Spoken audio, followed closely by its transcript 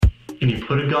and you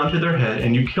put a gun to their head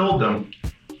and you killed them.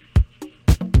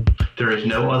 There is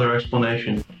no other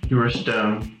explanation. You're a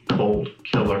stone cold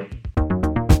killer.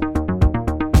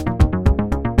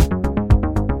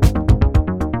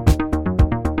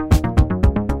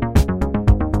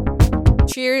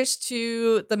 Cheers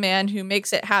to the man who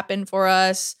makes it happen for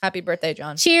us. Happy birthday,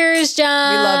 John. Cheers,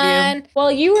 John. We love you.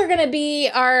 Well, you were gonna be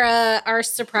our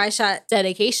surprise shot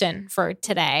dedication for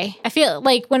today. I feel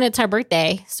like when it's our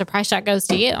birthday, surprise shot goes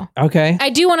to you. Okay. I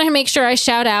do want to make sure I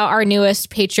shout out our newest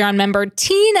Patreon member,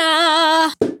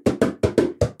 Tina.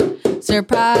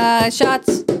 Surprise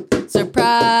shots.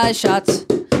 Surprise shots.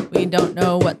 We don't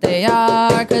know what they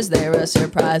are because they're a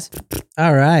surprise.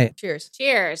 All right. Cheers.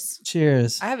 Cheers.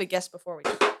 Cheers. I have a guess before we.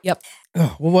 Yep.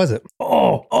 Oh, what was it?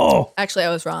 Oh. Actually, I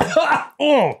was wrong.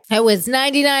 It was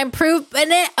 99 proof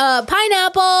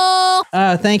pineapple.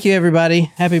 Thank you, everybody.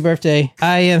 Happy birthday.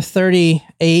 I am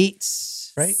 38,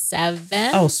 right?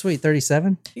 7. Oh, sweet.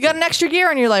 37? You got an extra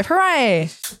year in your life. Hooray.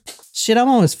 Shit, I'm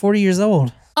almost 40 years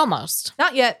old. Almost.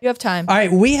 Not yet. You have time. All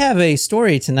right, we have a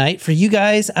story tonight for you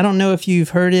guys. I don't know if you've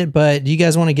heard it, but do you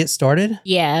guys want to get started?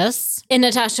 Yes. And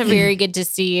Natasha, very good to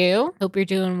see you. Hope you're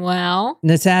doing well.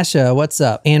 Natasha, what's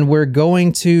up? And we're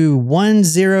going to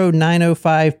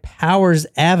 10905 Powers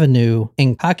Avenue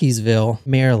in Cockeysville,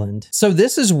 Maryland. So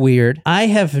this is weird. I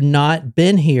have not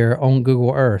been here on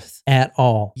Google Earth at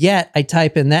all. Yet I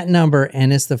type in that number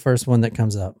and it's the first one that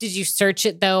comes up. Did you search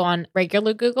it though on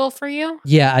regular Google for you?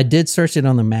 Yeah, I did search it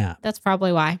on the map. That's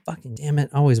probably why. Fucking damn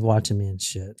it. Always watching me and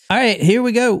shit. All right, here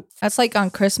we go. That's like on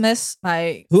Christmas.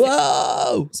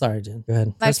 Whoa. Sorry, Jen. Go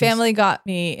ahead. My family got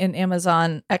me an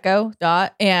Amazon Echo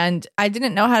Dot, and I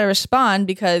didn't know how to respond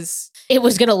because, It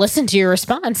was going to listen to your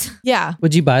response. yeah,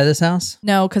 Would you buy this house?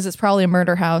 no, because it's probably a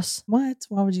murder house. What?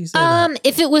 Why would you say that?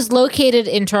 If it was located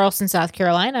in Charleston, South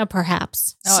Carolina,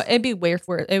 perhaps. No, it'd be weird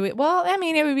for it. Well, I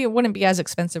mean, it wouldn't be as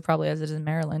expensive probably as it is in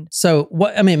Maryland. So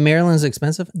what? I mean, Maryland's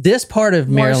expensive. This part of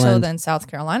More Maryland. so than South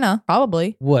Carolina,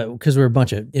 probably. What? Because we're a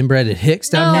bunch of inbred hicks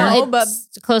down No, here? it's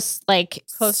but close, like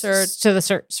closer to the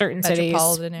certain cities.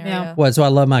 Metropolitan area. Yeah. What? So I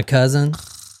love my cousin?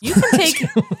 You can take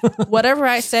whatever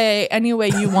I say any way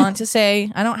you want to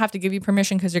say. I don't have to give you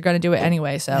permission because you're going to do it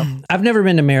anyway. So I've never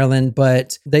been to Maryland,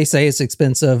 but they say it's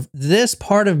expensive. This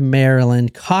part of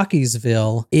Maryland,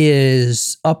 Cockeysville,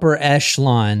 is upper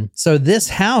echelon. So this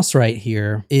house right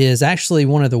here is actually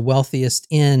one of the wealthiest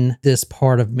in this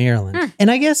part of Maryland. And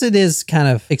I guess it is kind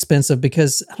of expensive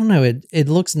because, I don't know, it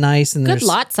looks nice. And Good there's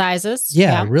lot sizes.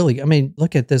 Yeah, really. I mean,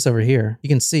 look at this over here. You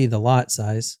can see the lot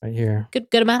size right here.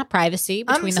 Good amount of privacy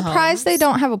between I'm the surprised they homes.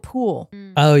 don't have a pool.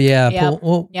 Oh, yeah. Yep. Pool.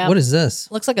 Well, Yep. what is this?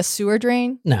 Looks like a sewer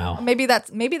drain. No. Maybe that's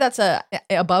a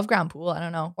above ground pool. I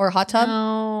don't know, or a hot tub.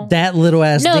 No. That little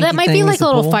ass No, that dinky might thing be is like the a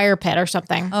little pool? fire pit or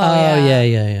something. Oh,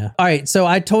 yeah. All right. So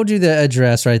I told you the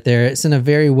address right there. It's in a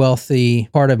very wealthy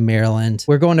part of Maryland.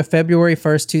 We're going to February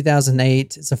 1st,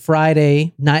 2008. It's a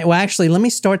Friday night. Well, actually, let me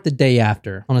start the day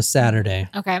after on a Saturday.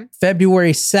 Okay.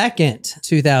 February 2nd,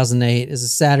 2008 is a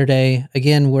Saturday.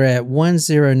 Again, we're at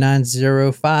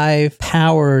 10905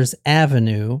 Powers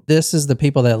Avenue. This is the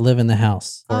people that live in the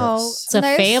house. for us. It's a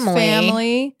nice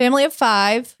family. Family of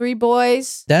 5, 3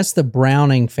 boys. That's the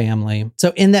Browning family.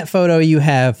 So in that photo, you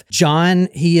have John.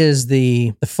 He is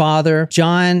the father.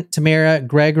 John, Tamara,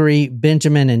 Gregory,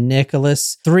 Benjamin, and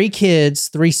Nicholas. 3 kids,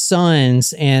 3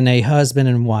 sons, and a husband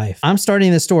and wife. I'm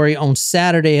starting the story on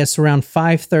Saturday. It's around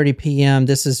 5:30 p.m.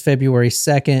 This is February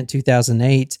 2nd,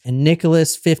 2008. And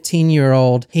Nicholas,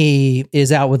 15-year-old, he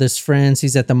is out with his friends.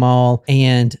 He's at the mall.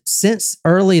 And since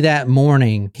early that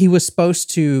morning, he was supposed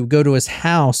to go to his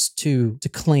house to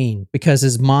clean because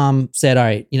his mom said, all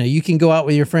right, you can go out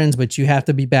with your friends, but you have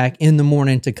to be back in the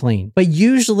morning to clean. But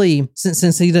usually,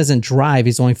 since he doesn't drive,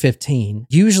 he's only 15,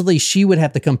 usually she would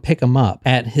have to come pick him up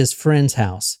at his friend's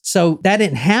house. So that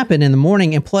didn't happen in the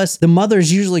morning. And plus, the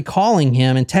mother's usually calling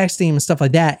him and texting him and stuff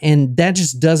like that. And that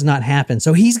just does not happen.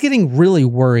 So he's getting really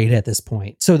worried at this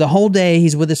point. So the whole day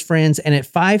he's with his friends. And at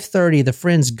 5:30, the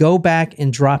friends go back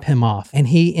and drop him off. And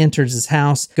he enters his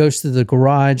house, goes to the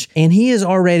garage, and he is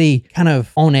already kind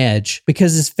of on edge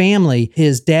because his family,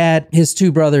 his dad, his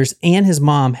 2 brothers, and his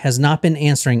mom has not been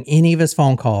answering any of his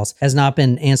phone calls, has not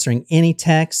been answering any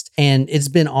text, and it's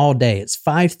been all day. It's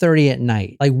 5:30 at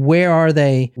night. Like, where are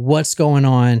they? What's going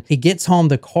on? He gets home.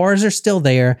 The cars are still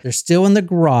there. They're still in the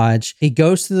garage. He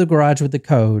goes to the garage with the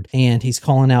code and he's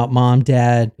calling out mom,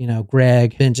 dad,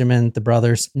 Greg, Benjamin, the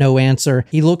brothers. No answer.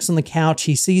 He looks on the couch,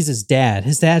 he sees his dad.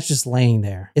 His dad's just laying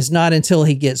there. It's not until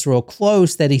he gets real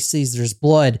close that he sees there's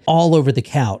blood all over the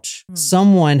couch.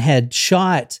 Someone had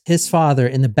shot his father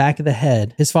in the back of the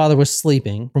head. His father was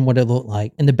sleeping, from what it looked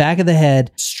like, in the back of the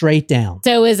head, straight down.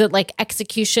 So is it like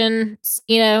execution,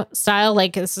 style?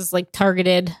 Like this is like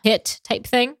targeted hit type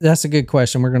thing? That's a good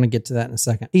question. We're going to get to that in a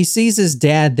second. He sees his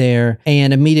dad there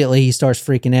and immediately he starts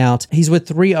freaking out. He's with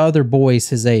 3 other boys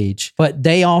his age, but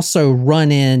they also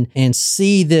run in and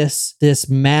see this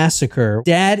massacre.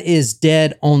 Dad is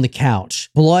dead on the couch.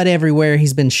 Blood everywhere.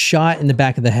 He's been shot in the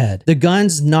back of the head. The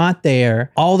gun's not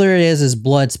there. All there is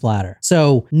blood splatter.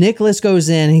 So Nicholas goes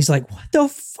in and he's like, what the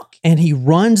fuck? And he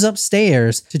runs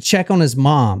upstairs to check on his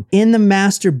mom. In the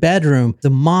master bedroom, the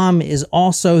mom is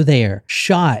also there,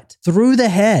 shot through the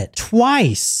head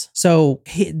twice. So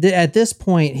at this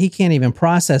point, he can't even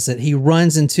process it. He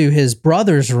runs into his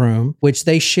brother's room, which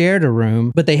they shared a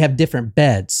room, but they have different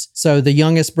beds. So the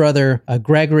youngest brother,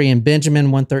 Gregory and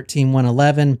Benjamin, 113,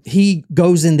 111, he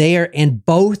goes in there and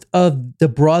both of the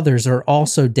brothers are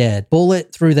also dead.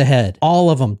 Bullet through the head. All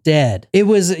of them dead. It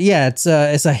was, it's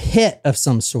a hit of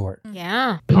some sort.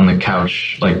 Yeah. On the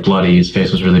couch, like bloody, his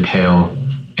face was really pale.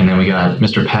 And then we got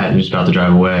Mr. Pat, who's about to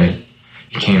drive away.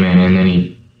 He came in and then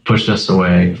he pushed us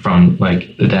away from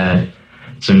like the dad.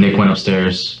 So Nick went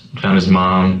upstairs, found his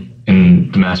mom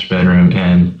in the master bedroom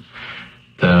and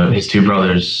his 2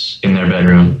 brothers in their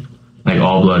bedroom, like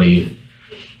all bloody.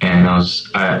 And I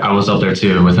was up there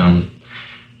too with him.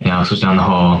 And Alex was down the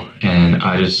hall and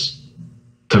I just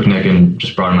took Nick and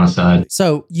just brought him outside.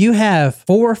 So you have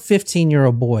 4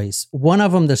 15-year-old boys. One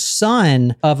of them, the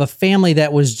son of a family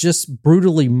that was just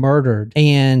brutally murdered.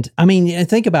 And I mean,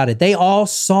 think about it. They all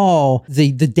saw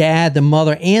the dad, the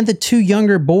mother, and the 2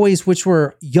 younger boys, which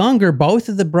were younger. Both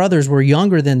of the brothers were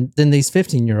younger than these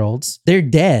 15-year-olds. They're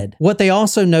dead. What they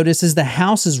also notice is the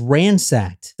house is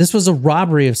ransacked. This was a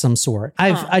robbery of some sort.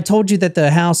 I told you that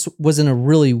the house was in a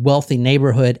really wealthy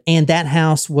neighborhood, and that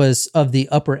house was of the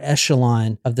upper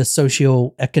echelon of the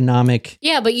socioeconomic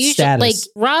but you status.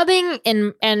 should, like, robbing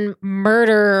and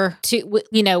murder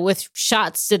with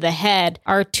shots to the head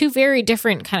are 2 very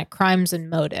different kind of crimes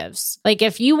and motives. Like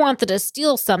if you wanted to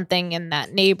steal something in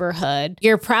that neighborhood,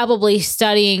 you're probably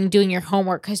studying, doing your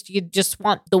homework because you just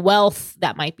want the wealth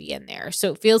that might be in there.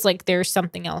 So it feels like there's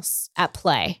something else at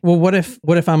play. Well, what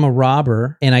if I'm a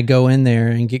robber and I go in there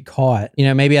and get caught?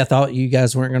 Maybe I thought you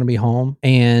guys weren't going to be home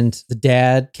and the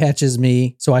dad catches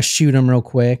me, so I shoot him real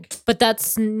quick. But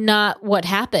that's not what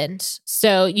happened.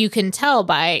 So you can tell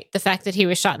by the fact that he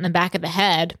was shot in the back of the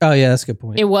head. Oh yeah, that's a good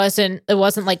point. It wasn't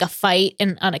like a fight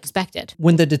and unexpected.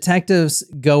 When the detectives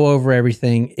go over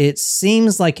everything, it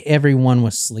seems like everyone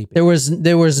was sleeping. There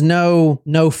was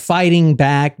no fighting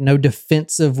back, no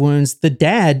defensive wounds. The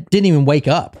dad didn't even wake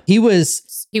up. He was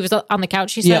on the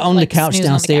couch, you said? Yeah, on the couch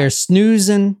downstairs,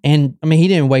 snoozing. And I mean, he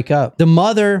didn't wake up. The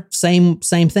mother, same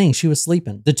thing. She was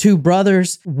sleeping. The 2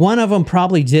 brothers, one of them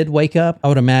probably did wake up, I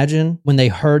would imagine, when they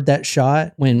heard that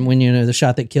shot, when the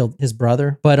shot that killed his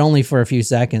brother, but only for a few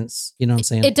seconds. You know what I'm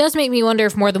saying? It does make me wonder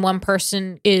if more than one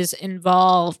person is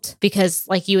involved, because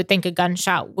like you would think a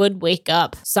gunshot would wake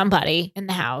up somebody in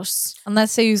the house.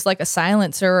 Unless they use like a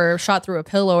silencer or shot through a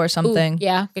pillow or something. Ooh,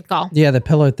 yeah, good call. Yeah, the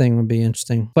pillow thing would be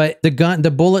interesting. But the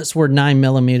bullets were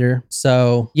 9mm.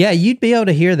 So yeah, you'd be able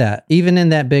to hear that even in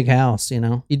that big house,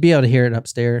 you'd be able to hear it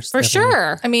upstairs. For definitely.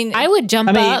 Sure. I mean, I would jump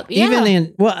up. Yeah.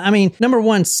 Even number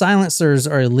one, silencers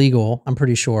are illegal, I'm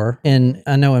pretty sure. And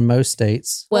I know in most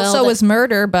states. well, so is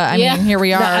murder, but I mean, here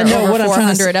we are I know over what I'm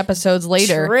trying to 400 episodes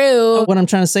later. True. What I'm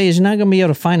trying to say is you're not going to be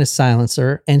able to find a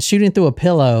silencer, and shooting through a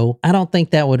pillow, I don't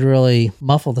think that would really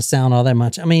muffle the sound all that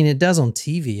much. I mean, it does on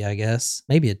TV, I guess.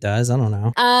 Maybe it does. I don't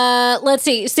know. Let's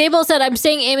see. Sable said, I'm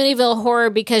saying Amityville Horror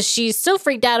because she's so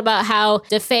freaked out about how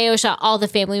DeFeo shot all the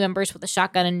family members with a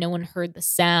shotgun and no one heard the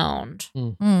sound.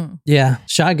 Yeah,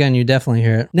 shotgun, you definitely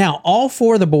hear it. Now, all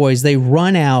 4 of the boys, they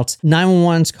run out.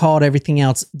 911's called, everything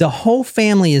else. The whole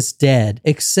family is dead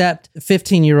except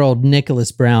 15-year-old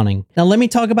Nicholas Browning. Now, let me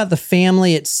talk about the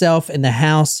family itself and the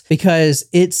house, because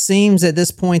it seems at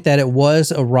this point that it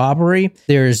was a robbery.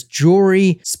 There's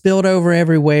jewelry spilled over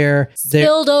everywhere.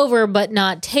 Spilled over, but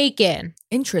not taken.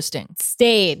 Interesting.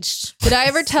 Staged. Did I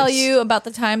ever tell you about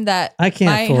the time that I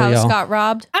can't my fool house y'all. got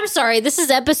robbed? I'm sorry. This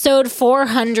is episode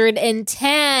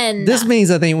 410. This means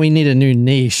I think we need a new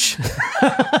niche.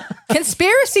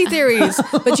 Conspiracy theories,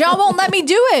 but y'all won't let me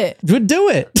do it. Do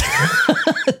it.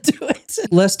 Do it.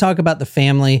 Let's talk about the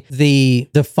family. The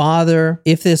father,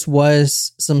 if this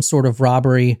was some sort of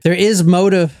robbery, there is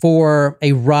motive for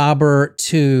a robber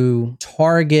to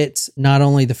target not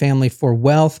only the family for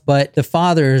wealth, but the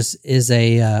father's is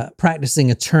a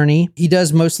practicing attorney. He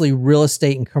does mostly real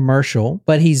estate and commercial,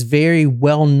 but he's very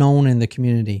well known in the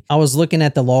community. I was looking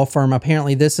at the law firm.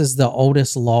 Apparently, this is the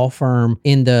oldest law firm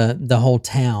in the whole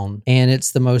town, and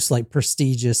it's the most like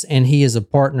prestigious, and he is a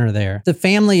partner there. The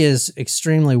family is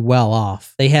extremely well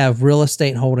off. They have real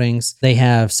estate holdings. They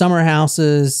have summer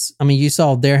houses. I mean, you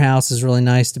saw their house is really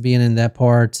nice to be in that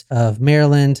part of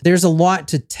Maryland. There's a lot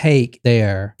to take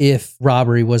there if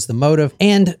robbery was the motive.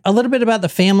 And a little bit about the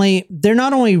family. They're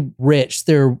not only rich,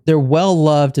 they're well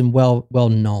loved and well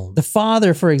known. The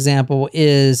father, for example,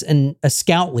 is a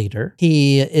scout leader.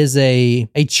 He is a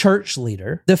church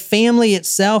leader. The family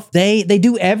itself, they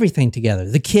do everything together.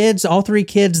 The kids, all three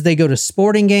kids, they go to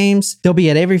sporting games. They'll be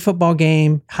at every football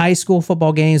game, high school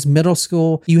football games, middle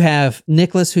school. You have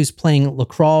Nicholas, who's playing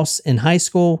lacrosse in high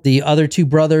school. The other two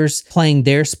brothers playing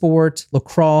their sport,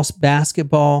 lacrosse,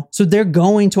 basketball. So they're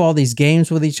going to all these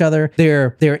games with each other.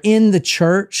 They're in the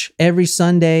church every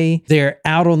Sunday. They're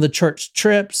out on the church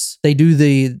trips. They do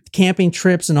the camping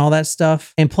trips and all that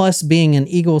stuff. And plus being an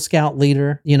Eagle Scout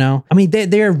leader, I mean,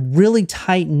 they're really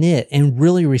tight knit and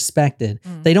really respected.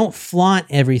 They don't flaunt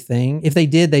everything. If they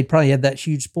did, they'd probably have that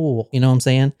huge pool. You know what I'm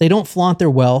saying? They don't flaunt their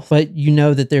wealth, but you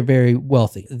know that they're very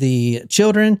wealthy. The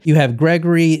children, you have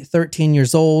Gregory, 13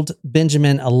 years old,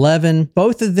 Benjamin, 11.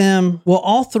 Both of them, well,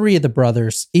 all three of the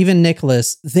brothers, even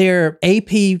Nicholas, they're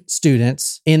AP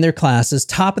students in their classes,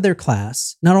 top of their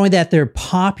class. Not only that, they're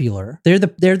popular. They're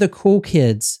the cool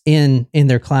kids in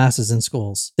their classes and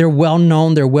schools. They're well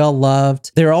known. They're well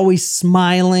loved. They're always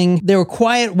smiling. They're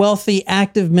quiet, wealthy,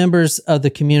 active members of the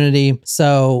community.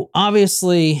 So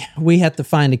obviously we have to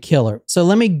find a killer. So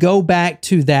let me go back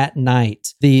to that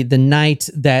night, the night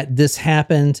that this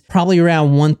happened, probably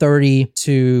around 1:30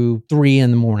 to 3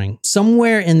 in the morning.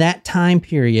 Somewhere in that time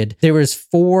period, there was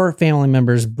 4 family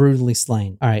members brutally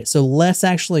slain. All right, so let's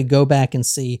actually go back and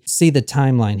see the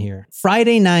timeline here.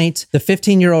 Friday night, the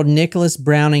 15-year-old Nicholas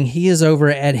Browning, he is over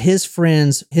at his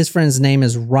friend's name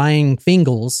is Ryan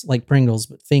Fingles, like Pringles,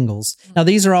 but Fingles. Now,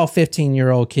 these are all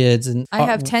 15-year-old kids. And I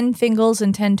have 10 Fingles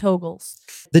and 10 Toggles.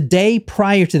 The day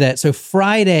prior to that, so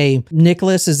Friday,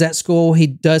 Nicholas is at school. He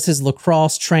does his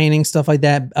lacrosse training, stuff like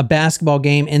that, a basketball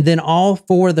game. And then all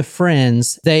 4 of the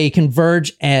friends, they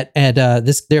converge at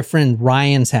their friend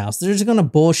Ryan's house. They're just going to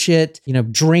bullshit,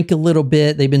 drink a little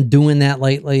bit. They've been doing that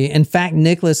lately. In fact,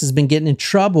 Nicholas has been getting in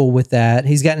trouble with that.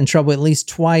 He's gotten in trouble at least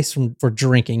twice for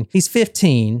drinking. He's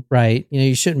 15, right?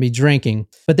 You shouldn't be drinking.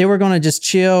 But they were going to just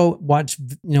chill, watch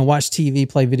TV,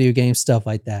 play video games, stuff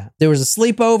like that. There was a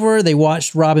sleepover. They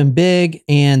watched Robin Big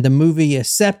and the movie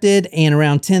Accepted, and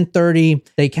around 10:30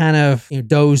 they kind of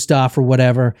dozed off or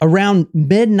whatever. Around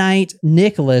midnight,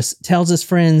 Nicholas tells his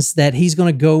friends that he's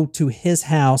going to go to his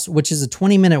house, which is a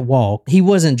 20-minute walk. He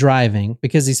wasn't driving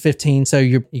because he's 15, so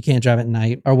you can't drive at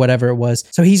night or whatever it was.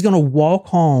 So he's going to walk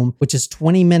home, which is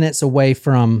 20 minutes away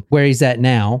from where he's at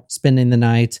now, spending the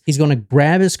night. He's going to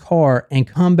grab his car and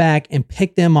come back and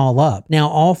pick them all up. Now,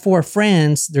 all 4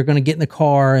 friends, they're going to get in the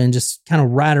car and just kind of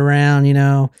ride around,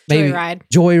 maybe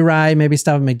joyride, maybe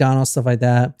stop at McDonald's, stuff like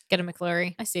that. Get a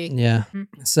McFlurry. I see. Yeah.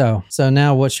 So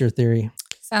now what's your theory?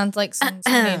 Sounds like some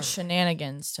teenage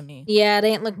shenanigans to me. Yeah, it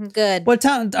ain't looking good. All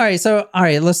right,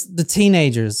 the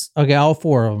teenagers. Okay, all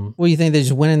 4 of them. What do you think? They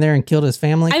just went in there and killed his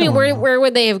family? I mean, where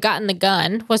would they have gotten the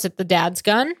gun? Was it the dad's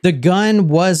gun? The gun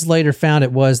was later found.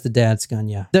 It was the dad's gun,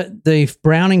 yeah. The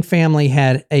Browning family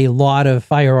had a lot of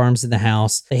firearms in the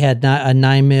house. They had a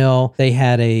 9mm. They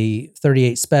had a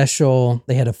 38 special.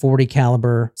 They had a 40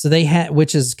 caliber. So they had,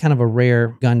 which is kind of a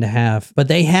rare gun to have, but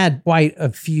they had quite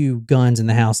a few guns in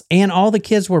the house, and all the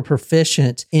kids were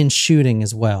proficient in shooting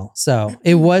as well. So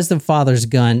it was the father's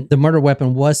gun. The murder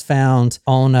weapon was found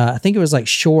on, I think it was like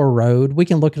Shore Road. We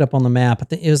can look it up on the map. I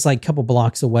think it was like a couple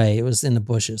blocks away. It was in the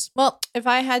bushes. Well, if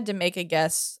I had to make a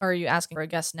guess, or are you asking for a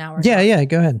guess now? Or Yeah,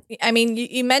 go ahead. I mean,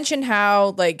 you mentioned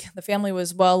how like the family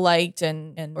was well liked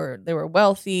and they were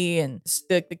wealthy, and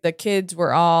the kids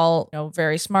were all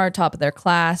very smart, top of their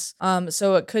class.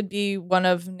 So it could be one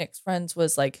of Nick's friends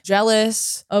was like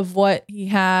jealous of what he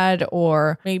had,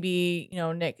 or maybe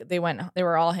Nick, they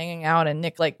were all hanging out and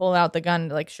Nick like pulled out the gun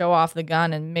to like show off the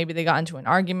gun, and maybe they got into an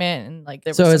argument and like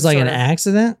there was. So it's like an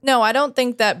accident? No, I don't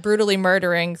think that brutally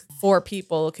murdering 4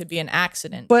 people could be an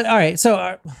accident. But all right,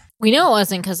 so We know it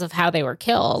wasn't because of how they were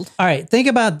killed. All right, think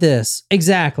about this.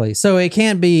 Exactly. So it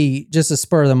can't be just a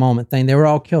spur of the moment thing. They were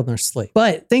all killed in their sleep.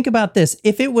 But think about this.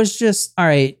 If it was just, all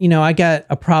right, I got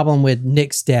a problem with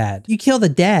Nick's dad. You kill the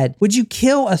dad. Would you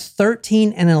kill a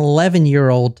 13 and an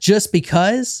 11-year-old just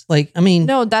because?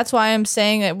 No, that's why I'm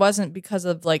saying it wasn't because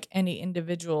of like any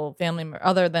individual family member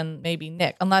other than maybe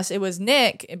Nick. Unless it was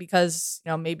Nick because,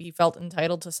 maybe he felt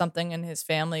entitled to something and his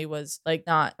family was like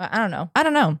not, I don't know. I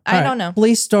don't know.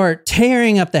 Police start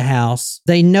tearing up the house.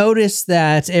 They notice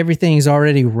that everything's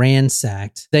already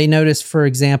ransacked. They notice, for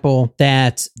example,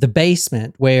 that the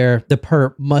basement where the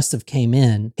perp must have came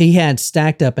in, he had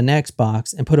stacked up an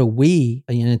Xbox and put a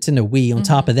Nintendo Wii on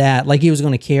top of that, like he was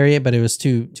going to carry it, but it was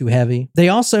too heavy. They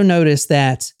also noticed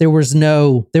that there was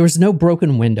no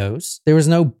broken windows. There was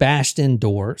no bashed in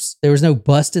doors. There was no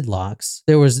busted locks.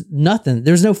 There was nothing.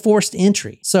 There's no forced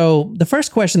entry. So the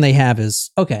first question they have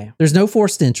is, okay, there's no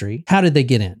forced entry. How did they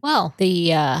get in? Well, the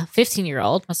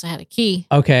 15-year-old must have had a key.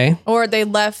 Okay. Or they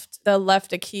left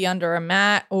a key under a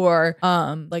mat, or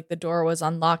like the door was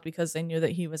unlocked because they knew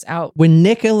that he was out. When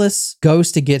Nicholas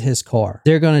goes to get his car,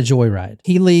 they're going to joyride.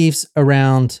 He leaves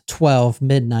around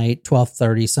 12:30,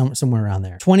 12:30, somewhere around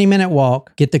there. 20-minute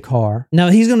walk, get the car. Now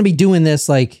he's going to be doing this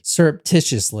like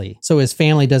surreptitiously, so his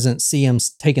family doesn't see him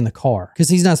taking the car because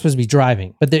he's not supposed to be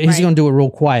driving. But he's going to do it real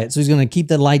quiet. So he's going to keep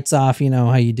the lights off. You know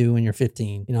how you do when you're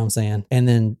 15. You know what I'm saying? And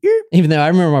then, even though I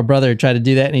remember my brother tried to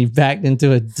do that and he backed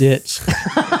into a ditch.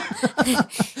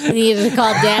 You needed to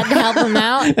call Dad to help him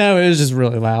out. No, it was just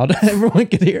really loud. Everyone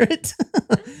could hear it.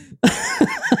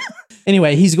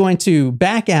 Anyway, he's going to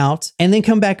back out and then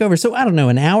come back over. So I don't know,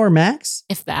 an hour max?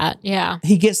 If that, yeah.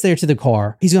 He gets there to the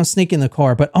car. He's going to sneak in the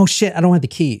car, but oh shit, I don't have the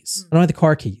keys. I don't have the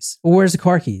car keys. Well, where's the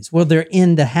car keys? Well, they're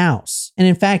in the house. And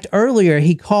in fact, earlier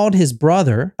he called his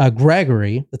brother,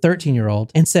 Gregory, the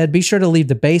 13-year-old, and said, be sure to leave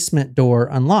the basement door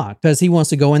unlocked because he wants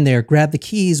to go in there, grab the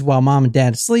keys while mom and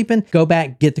dad are sleeping, go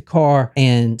back, get the car,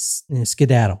 and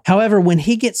skedaddle. However, when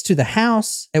he gets to the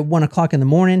house at 1 o'clock in the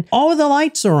morning, all of the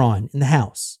lights are on in the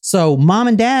house. So mom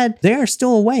and dad, they're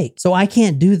still awake. So I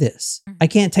can't do this. I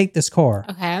can't take this car.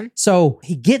 Okay. So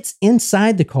he gets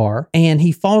inside the car and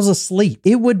he falls asleep.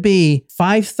 It would be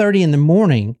 5:30 in the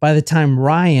morning by the time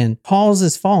Ryan calls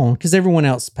his phone because everyone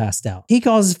else passed out. He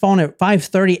calls his phone at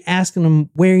 5:30 asking him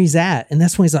where he's at. And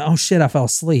that's when he's like, oh shit, I fell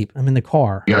asleep. I'm in the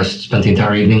car. You guys spent the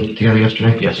entire evening together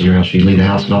yesterday? Yes. Did you actually leave the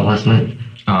house at all last night?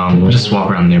 We'll just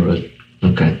walk around the neighborhood.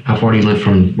 Okay. How far do you live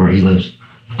from where he lives?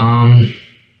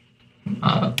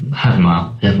 Half a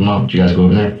mile. Half a mile. Did you guys go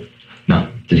over there?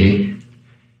 No. Did he?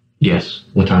 Yes.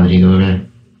 What time did he go over there?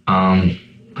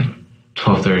 Like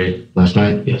 12:30. Last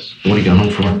night? Yes. What did he go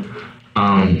home for?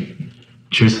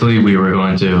 Truthfully, we were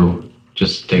going to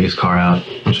just take his car out.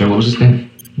 I'm sorry, what was his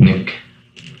name? Nick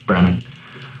Browning.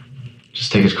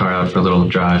 Just take his car out for a little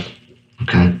drive.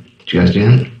 Okay. Did you guys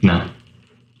do that? No.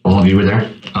 All of you were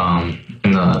there?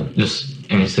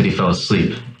 And he said he fell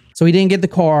asleep. So he didn't get the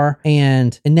car,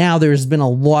 and now there's been a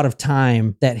lot of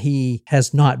time that he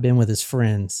has not been with his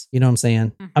friends. You know what I'm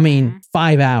saying? I mean,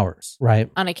 5 hours, right?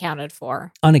 Unaccounted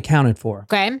for. Unaccounted for.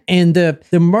 Okay. And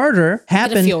the murder I'm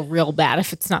happened. gonna feel real bad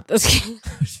if it's not this kid.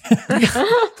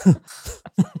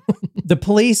 The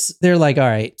police, they're like, all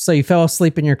right, so you fell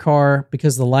asleep in your car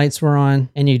because the lights were on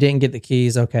and you didn't get the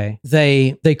keys. Okay.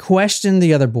 They question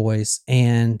the other boys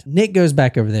and Nick goes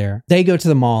back over there. They go to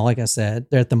the mall. Like I said,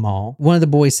 they're at the mall. One of the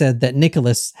boys said that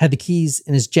Nicholas had the keys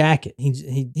in his jacket.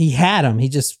 He had them. He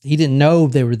didn't know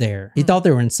they were there. He thought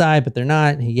they were inside, but they're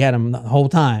not. He had them the whole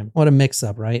time. What a mix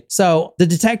up, right? So the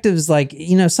detective's like,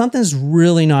 something's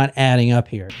really not adding up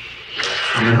here.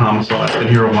 I'm in homicide. I've been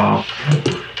here a while.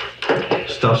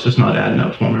 Stuff's just not adding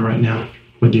up for me right now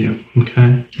with you,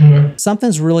 okay?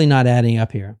 Something's really not adding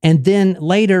up here. And then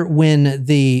later, when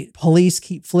the police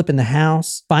keep flipping the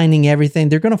house, finding everything,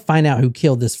 they're going to find out who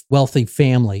killed this wealthy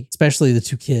family, especially the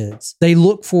two kids. They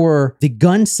look for the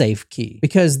gun safe key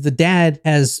because the dad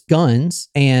has guns.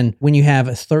 And when you have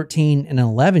a 13 and an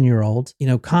 11-year-old,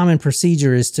 common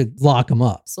procedure is to lock them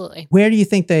up. Absolutely. Where do you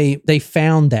think they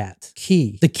found that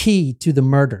key? The key to the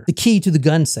murder, the key to the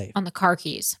gun safe. On the car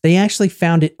keys. They actually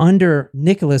found it under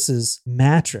Nicholas's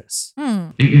mattress.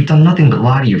 You've done nothing but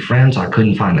lie to your friends. I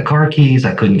couldn't find the car keys.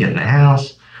 I couldn't get in the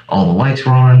house. All the lights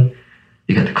were on.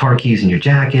 You got the car keys in your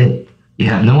jacket. You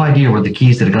have no idea where the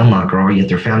keys to the gun locker are, yet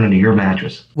they're found under your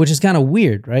mattress. Which is kind of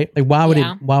weird, right? Like, why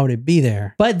would it be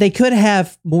there? But they could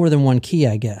have more than one key,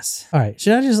 I guess. All right,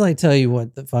 should I just tell you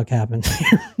what the fuck happened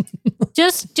here?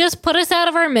 Just put us out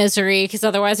of our misery, because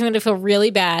otherwise I'm going to feel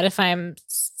really bad if I'm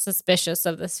suspicious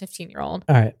of this 15-year-old.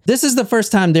 All right. This is the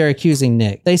first time they're accusing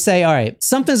Nick. They say, all right,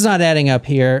 something's not adding up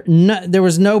here. No, there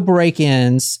was no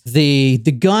break-ins. The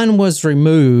gun was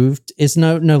removed. It's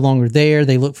no longer there.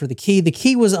 They look for the key. The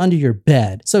key was under your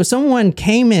bed. So someone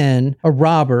came in, a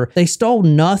robber. They stole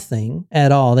nothing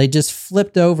at all. They just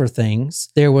flipped over things.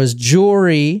 There was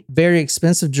jewelry, very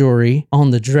expensive jewelry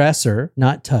on the dresser,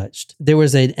 not touched. There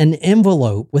was an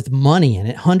envelope with money in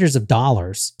it, hundreds of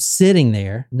dollars, sitting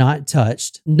there, not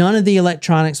touched. None of the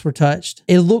electronics were touched.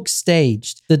 It looked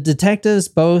staged. The detectives,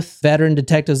 both veteran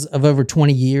detectives of over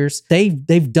 20 years,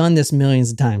 they've done this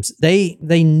millions of times. They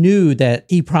knew that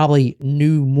he probably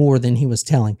knew more than he was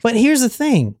telling. But here's the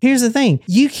thing.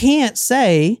 You can't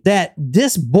say that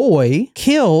this boy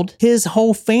killed his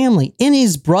whole family and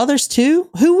his brothers too.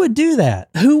 Who would do that?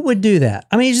 I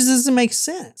mean, it just doesn't make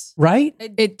sense, right?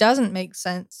 It doesn't make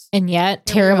sense. And yet,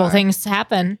 Here we terrible are. things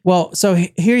happen. Well, so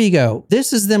here you go.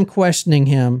 This is them questioning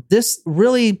him. This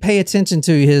really pay attention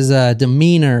to his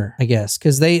demeanor, I guess,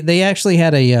 because they actually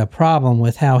had a problem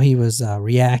with how he was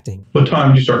reacting. What time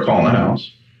did you start calling the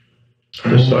house?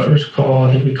 First call,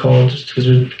 I think we called just because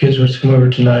the kids were to come over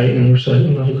tonight and we're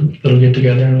saying little get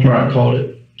together, and Right. I called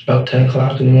it about 10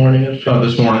 o'clock in the morning.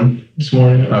 This morning. This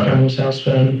morning at Okay. Family's house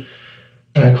phone.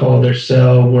 And I called their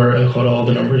cell where I called all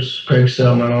the numbers: Greg's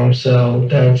cell, my mom's cell,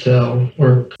 dad's cell,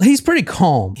 work. He's pretty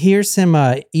calm. Here's him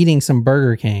eating some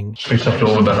Burger King. Makes us feel a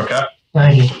little better, okay?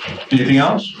 Thank you. Anything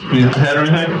else? Need to head or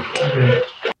anything?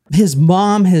 His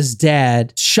mom, his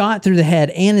dad shot through the head,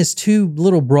 and his two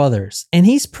little brothers. And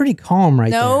he's pretty calm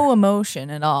right No emotion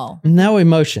at all. there. No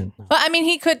emotion. But I mean,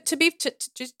 he could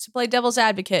just to play devil's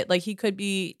advocate, like he could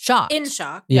be shocked. In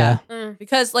shock. Yeah.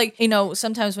 Because like,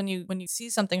 sometimes when you see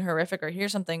something horrific or hear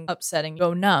something upsetting, you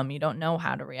go numb. You don't know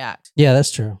how to react. Yeah,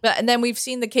 that's true. But and then we've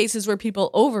seen the cases where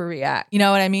people overreact. You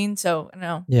know what I mean? So I don't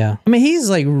know. Yeah. I mean, he's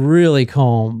like really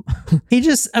calm.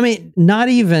 Not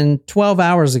even 12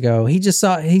 hours ago, he just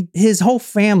saw his whole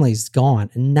family's gone,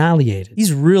 annihilated.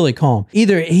 He's really calm.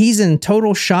 Either he's in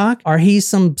total shock or he's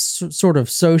some sort of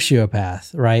sociopath,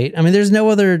 right? I mean, there's no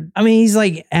other, he's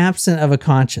like absent of a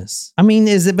conscience.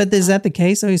 Is that the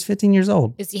case? Oh, he's 15 years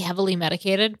old. Is he heavily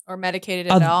medicated? Or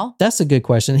medicated at all. That's a good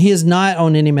question. He is not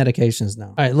on any medications now.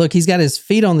 All right, look, he's got his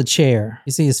feet on the chair.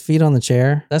 You see his feet on the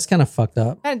chair? That's kind of fucked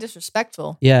up. Kind of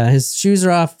disrespectful. Yeah, his shoes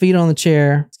are off, feet on the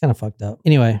chair. It's kind of fucked up.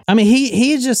 Anyway,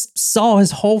 he just saw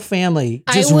his whole family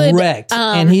just wrecked,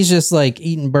 and he's just like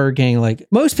eating Burger King. Like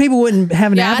most people wouldn't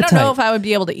have an appetite. I don't know if I would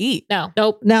be able to eat. No.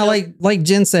 Nope. Now, like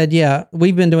Jen said, yeah,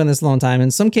 we've been doing this a long time.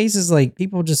 In some cases, like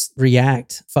people just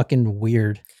react fucking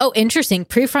weird. Oh, interesting.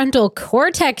 Prefrontal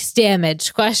cortex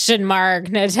damage, ?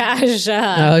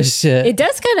 Natasha. Oh shit. It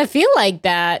does kind of feel like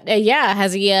that. Yeah.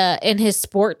 Has he, in his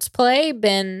sports play,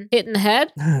 been hit in the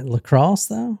head? Lacrosse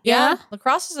though? Yeah.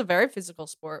 Lacrosse is a very physical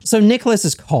sport. So Nicholas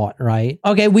is caught, right?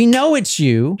 Okay, we know it's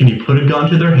you. And you put a gun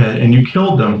to their head and you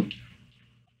killed them.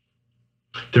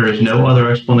 There is no other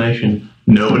explanation.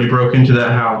 Nobody broke into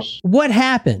that house. What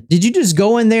happened? Did you just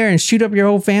go in there and shoot up your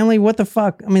whole family? What the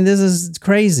fuck? This is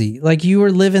crazy. Like you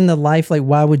were living the life. Like,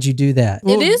 why would you do that?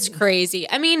 It is crazy.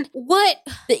 What,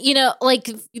 like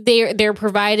they're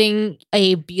providing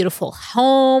a beautiful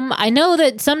home. I know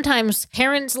that sometimes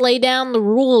parents lay down the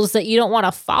rules that you don't want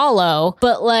to follow,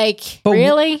 but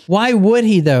really? Why would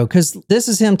he though? Because this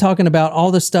is him talking about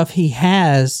all the stuff he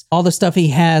has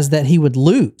that he would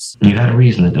lose. You had a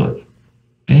reason to do it.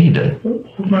 Yeah, you did.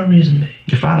 What would my reason be?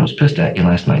 Your father was pissed at you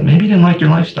last night. Maybe he didn't like your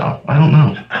lifestyle. I don't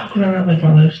know. How could I not like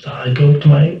my lifestyle? I go to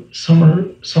my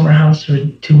summer house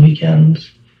every 2 weekends.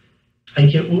 I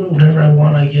get whatever I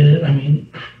want. I get it.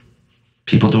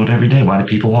 People do it every day. Why do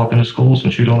people walk into schools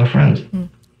and shoot all their friends?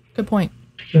 Good point.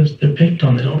 Because they're picked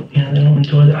on. They don't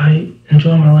enjoy it. I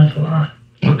enjoy my life a lot.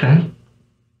 Okay.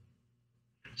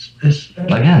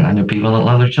 Again, I know people that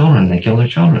love their children. They kill their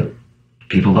children.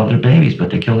 People love their babies, but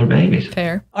they kill their babies.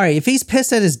 Fair. All right, if he's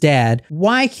pissed at his dad,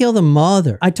 why kill the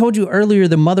mother? I told you earlier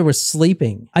the mother was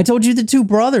sleeping. I told you the two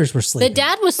brothers were The sleeping.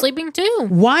 dad was sleeping too.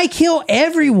 Why kill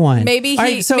everyone? Maybe All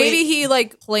he right, so he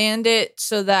planned it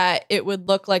so that it would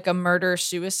look like a murder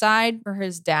suicide for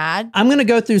his dad. I'm going to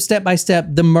go through step by step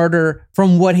the murder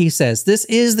from what he says. This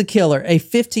is the killer, a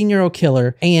 15-year-old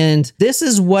killer, and this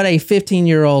is what a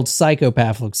 15-year-old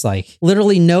psychopath looks like.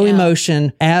 Literally no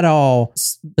emotion at all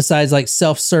besides like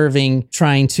self-serving,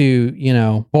 trying to,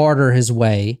 barter his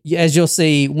way. As you'll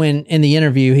see when in the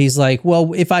interview, he's like,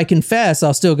 well, if I confess,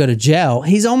 I'll still go to jail.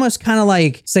 He's almost kind of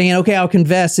like saying, okay, I'll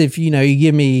confess if, you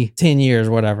give me 10 years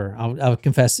or whatever. I'll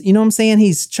confess. You know what I'm saying?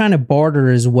 He's trying to barter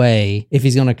his way if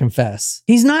he's going to confess.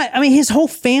 He's not, his whole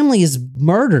family is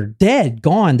murdered, dead,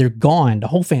 gone. They're gone, the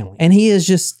whole family. And he is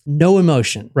just no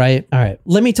emotion, right? All right.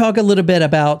 Let me talk a little bit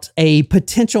about a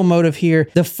potential motive here.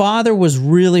 The father was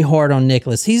really hard on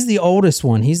Nicholas. He's the oldest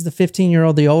one. He's the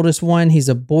 15-year-old, the oldest one. He's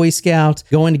a Boy Scout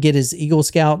going to get his Eagle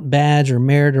Scout badge or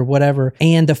merit or whatever.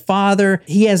 And the father,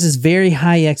 he has this very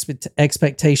high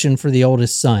expectation for the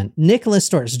oldest son. Nicholas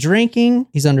starts drinking.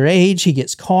 He's underage. He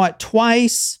gets caught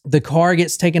twice. The car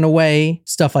gets taken away,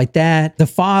 stuff like that. The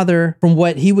father, from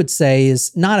what he would say,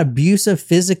 is not abusive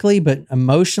physically, but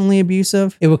emotionally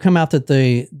abusive. It would come out that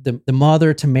the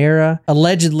mother, Tamara,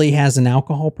 allegedly has an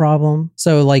alcohol problem.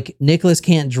 So like Nicholas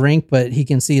can't drink, but he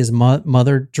can see his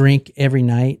mother drink every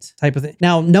night type of thing.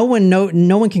 Now, no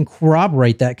one can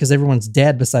corroborate that because everyone's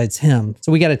dead besides him.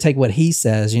 So we got to take what he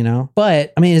says,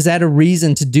 But is that a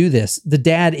reason to do this? The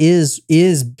dad is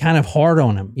kind of hard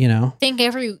on him, I think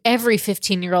every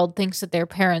 15-year-old thinks that their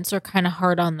parents are kind of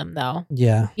hard on them though.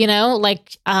 Yeah.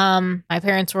 My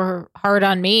parents were hard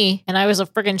on me and I was a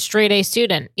friggin' straight A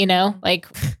student,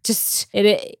 just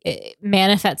it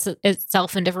manifests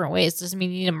itself in different ways. Doesn't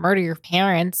mean you need to murder your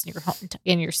parents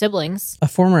and your siblings. A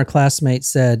former classmate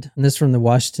said, and this from the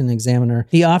Washington Examiner,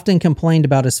 he often complained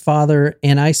about his father,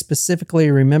 and I specifically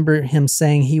remember him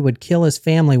saying he would kill his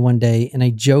family one day in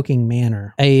a joking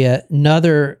manner.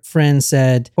 Another friend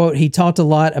said, quote, he talked a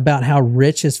lot about how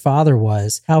rich his father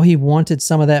was, how he wanted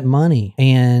some of that money.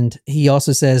 And he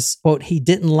also says, quote, he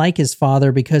didn't like his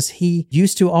father because he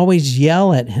used to always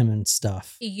yell at him and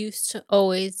stuff. He used to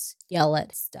always yell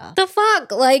at stuff. The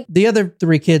fuck? Like the other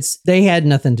three kids, they had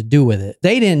nothing to do with it.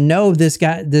 They didn't know this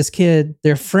kid,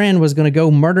 their friend was going to go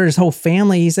murder his whole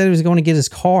family. He said he was going to get his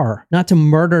car, not to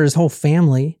murder his whole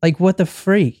family. Like what the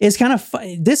freak? It's kind of,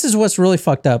 this is what's really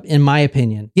fucked up in my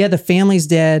opinion. Yeah, the family's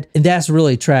dead and that's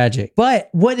really tragic. But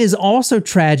what is also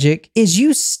tragic is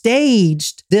you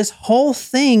staged this whole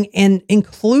thing and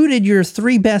included your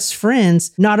three best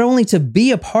friends, not only to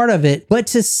be a part of it, but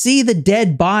to see the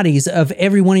dead bodies of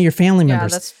every one of your family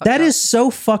members. That is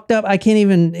so fucked up. I can't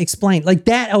even explain. Like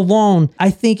that alone, I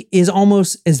think is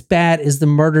almost as bad as the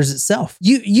murders itself.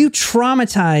 You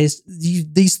traumatized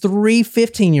these three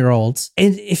 15-year-olds.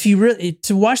 And if you really,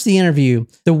 to watch the interview,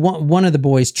 one of the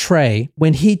boys, Trey,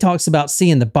 when he talks about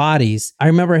seeing the bodies, I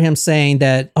remember him saying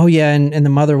that, oh yeah, and the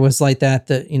mother was like that,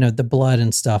 the blood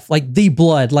and stuff, like the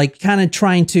blood, like kind of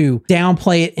trying to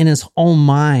downplay it in his own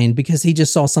mind because he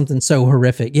just saw something so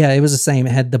horrific. Yeah, it was the same.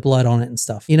 It had the blood on it and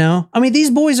stuff, these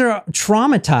boys are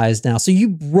traumatized now. So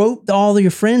you wrote all of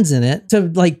your friends in it to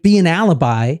like be an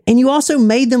alibi. And you also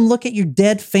made them look at your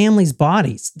dead family's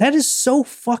bodies. That is so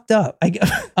fucked up.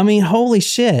 Holy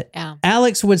shit. Yeah.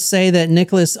 Alex would say that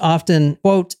Nicholas often,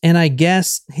 quote, and I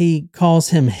guess he calls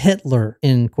him Hitler,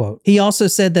 end quote. He also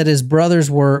said that his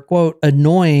brothers were, quote,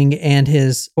 annoying and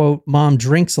his, quote, mom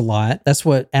drinks a lot. That's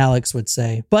what Alex would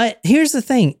say. But here's the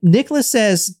thing. Nicholas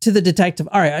says to the detective,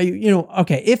 all right,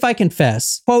 okay, if I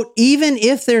confess, quote, even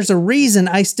if there's a reason,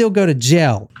 I still go to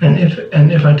jail. And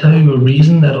if I tell you a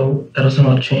reason, that'll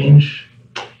somehow change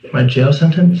my jail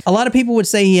sentence? A lot of people would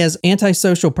say he has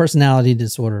antisocial personality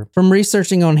disorder. From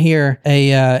researching on here,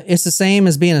 it's the same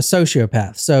as being a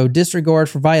sociopath. So disregard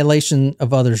for violation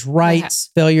of others' rights,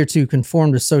 failure to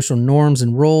conform to social norms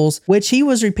and rules, which he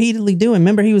was repeatedly doing.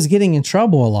 Remember, he was getting in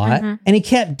trouble a lot and he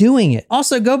kept doing it.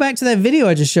 Also, go back to that video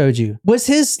I just showed you. Was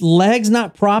his legs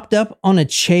not propped up on a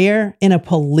chair in a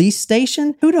police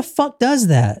station? Who the fuck does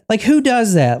that? Like, who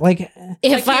does that? Like,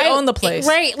 if I own the place.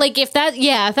 Right. Like if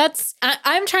that's,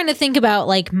 I'm trying to think about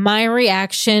like my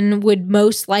reaction would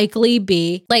most likely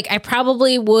be like, I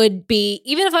probably would be,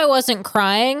 even if I wasn't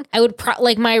crying, I would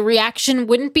like my reaction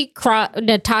wouldn't be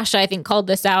Natasha, I think called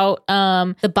this out.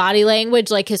 The body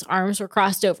language, like his arms were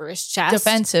crossed over his chest.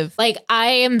 Defensive. Like I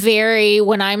am very,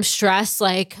 when I'm stressed,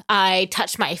 like I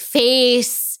touch my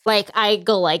face. Like I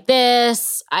go like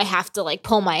this. I have to like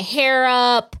pull my hair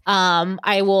up.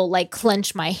 I will like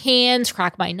clench my hands,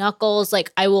 crack my knuckles.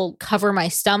 Like I will cover my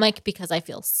stomach because I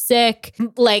feel sick.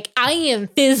 Like I am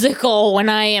physical when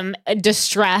I am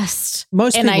distressed.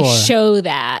 Most people and I are. show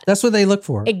that. That's what they look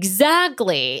for.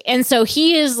 Exactly. And so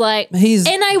he is like,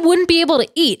 and I wouldn't be able to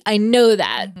eat. I know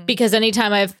that because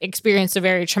anytime I've experienced a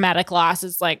very traumatic loss,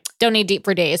 it's like, don't need to eat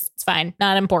for days. It's fine.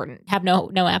 Not important. Have no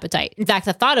appetite. In fact,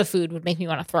 the thought of food would make me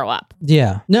want to throw up.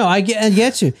 Yeah. No, I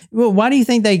get you. Well, why do you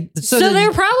think they? So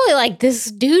they're probably like,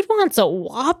 this dude wants a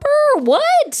Whopper?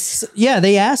 What? Yeah,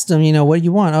 they asked him, what do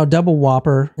you want? Oh, double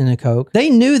Whopper and a Coke. They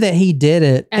knew that he did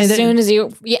it. As soon as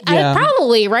you,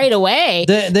 probably right away.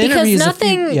 Because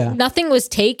nothing was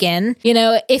taken.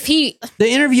 If he. The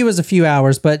interview was a few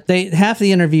hours, but half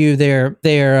the interview,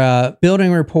 they're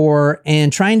building rapport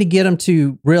and trying to get him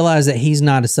to realize that he's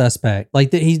not a suspect.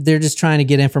 Like they're just trying to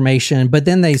get information, but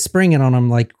then they spring it on him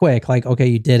like quick, like, okay,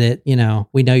 you did it.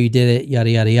 We know you did it, yada,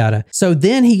 yada, yada. So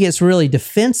then he gets really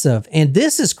defensive. And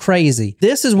this is crazy.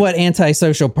 This is what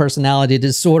antisocial personality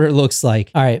disorder looks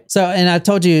like. All right. So, and I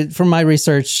told you from my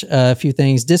research, a few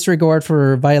things: disregard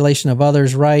for violation of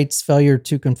others' rights, failure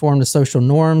to conform to social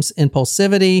norms,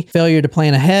 impulsivity, failure to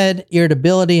plan ahead,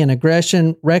 irritability and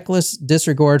aggression, reckless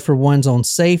disregard for one's own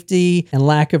safety, and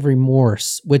lack of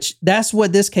remorse, which that's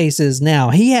what this case is now.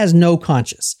 He has no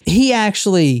conscience. He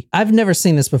actually, I've never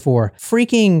seen this before,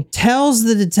 freaking tells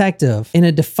the detective in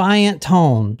a defiant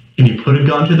tone, and you put a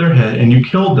gun to their head and you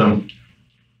killed them.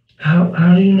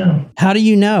 How do you know? How do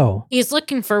you know? He's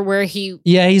looking for where he...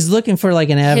 Yeah, he's looking for like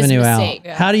an avenue out.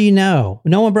 Yeah. How do you know?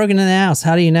 No one broke into the house.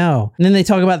 How do you know? And then they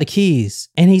talk about the keys.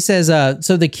 And he says,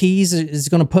 so the keys is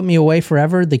going to put me away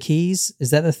forever? The keys?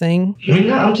 Is that the thing?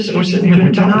 We're sitting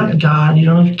here. You're not God. You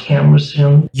don't have cameras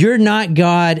in. You're not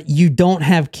God. You don't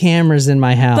have cameras in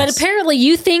my house. But apparently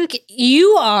you think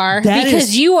you are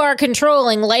because you are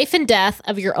controlling life and death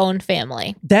of your own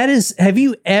family. That is, have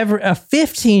you ever, a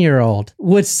 15-year-old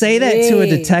would say that to a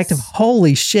detective?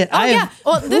 Holy shit. Oh,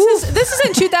 well, this is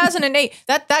in 2008.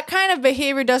 That kind of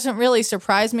behavior doesn't really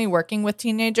surprise me working with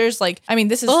teenagers. Like, I mean,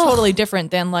 this is totally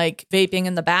different than like vaping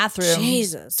in the bathroom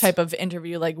type of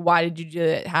interview. Like, why did you do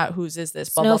it? Whose is this?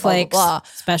 Blah, snowflakes. Blah, blah, blah.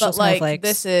 Special but, like, snowflakes.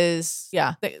 This is,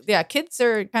 kids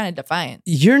are kind of defiant.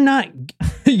 You're not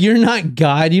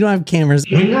God. You don't have cameras.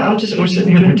 We're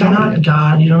sitting here. You're not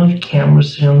God. You don't have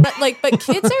cameras in. But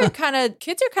kids are kind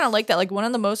of like that. Like, one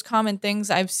of the most common things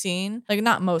I've seen, like,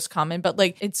 not most common, but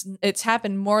like it's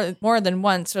happened more than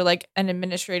once, or like an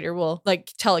administrator will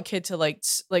like tell a kid to like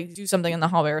do something in the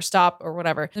hallway or stop or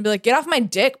whatever, and be like, get off my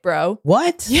dick, bro.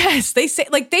 What? Yes, they say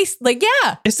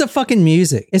yeah. It's the fucking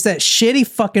music. It's that shitty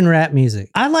fucking rap music.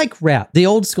 I like rap, the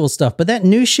old school stuff, but that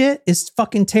new shit is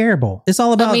fucking terrible. It's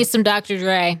all about me some Dr.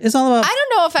 Dre. It's all about. I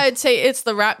don't know if I would say it's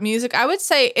the rap music. I would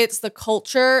say it's the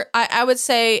culture. I would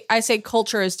say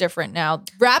culture is different now.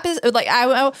 Rap is like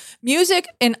music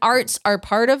and arts are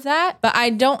part of that, but I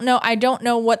don't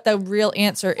know what the real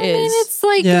answer is. I mean, it's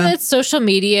like it's social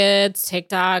media, it's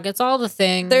TikTok, it's all the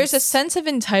things. There's a sense of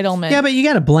entitlement. Yeah, but you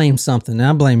got to blame something. And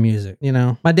I blame music.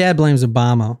 My dad blames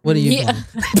Obama. What do you blame?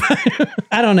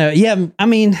 I don't know. Yeah, I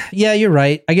mean, yeah, you're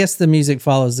right. I guess the music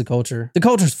follows the culture. The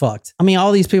culture's fucked. I mean,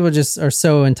 all these people just are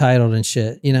so entitled and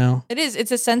shit. It is.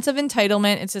 It's a sense of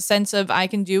entitlement. It's a sense of I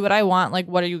can do what I want. Like,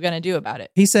 what are you gonna do about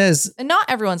it? He says, and not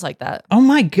everyone's like that. Oh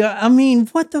my God. I mean,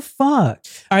 what the fuck?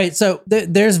 All right. So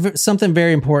there's something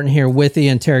very important here with the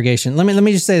interrogation. Let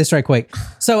me just say this right quick.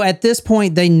 So at this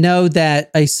point, they know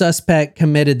that a suspect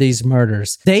committed these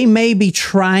murders. They may be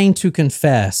trying to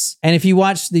confess. And if you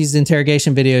watch these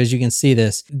interrogation videos, you can see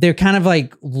this. They're kind of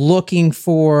like looking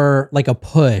for like a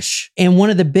push. And one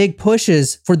of the big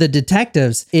pushes for the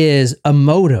detectives is a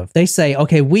motive. They say,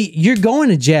 okay, you're going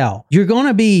to jail. You're going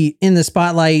to be in the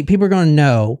spotlight. People are going to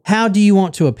know. How do you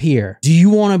want to appear? Do you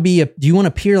want to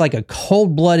appear like a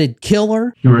cold-blooded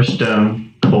killer? You were a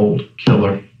stone cold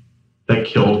killer that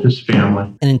killed his family.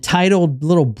 An entitled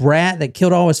little brat that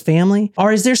killed all his family?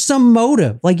 Or is there some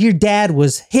motive? Like your dad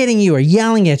was hitting you or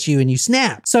yelling at you and you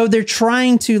snapped. So they're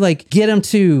trying to like get him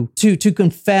to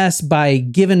confess by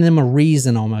giving them a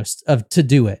reason almost to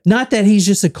do it. Not that he's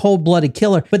just a cold-blooded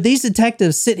killer, but these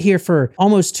detectives sit here for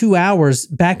almost 2 hours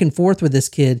back and forth with this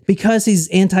kid because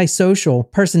he's antisocial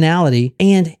personality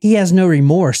and he has no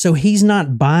remorse. So he's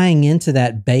not buying into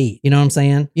that bait. You know what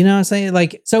I'm saying?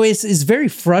 Like, so it's very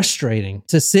frustrating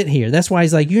to sit here. That's why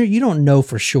he's like, you don't know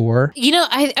for sure.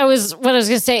 I was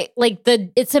gonna say, like,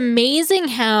 it's amazing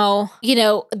how,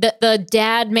 the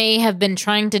dad may have been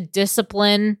trying to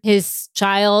discipline his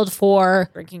child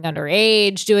for drinking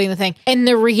underage, doing the thing, and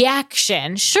the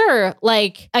reaction, sure,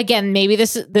 like, again, maybe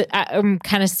I'm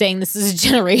kind of saying this is a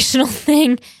generational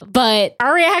thing, but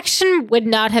our reaction would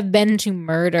not have been to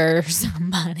murder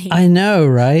somebody. I know,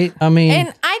 right? I mean,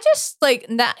 and I just like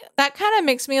that kind of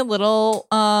makes me a little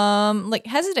like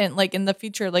hesitant, like in the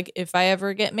future, like if I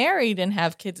ever get married and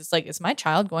have kids, it's like, is my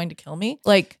child going to kill me?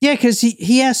 Like, Yeah, because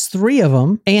he has 3 of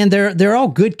them, and they're all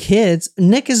good kids.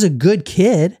 Nick is a good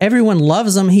kid. Everyone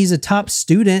loves him. He's a top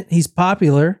student. He's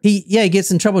popular. He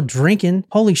gets in trouble drinking.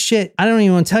 Holy shit! I don't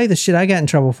even want to tell you the shit I got in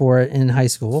trouble for in high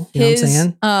school. You know what I'm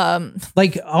saying?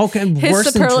 Like all kind his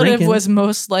worse than superlative drinking. was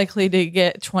most likely to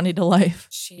get 20 to life.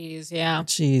 Jeez, yeah.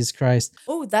 Jesus Christ!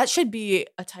 Oh, that should be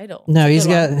a title. No, It's a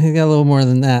good one. he's got a little more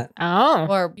than that. Oh,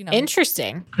 Or, you know,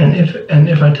 interesting. And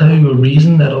if I tell you a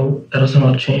reason that'll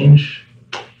somehow change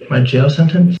my jail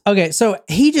sentence. Okay, so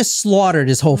he just slaughtered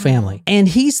his whole family, and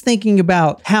he's thinking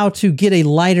about how to get a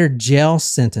lighter jail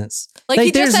sentence. like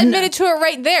he just there's admitted to it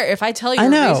right there. If I tell you I a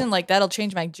know. reason, like that'll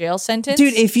change my jail sentence.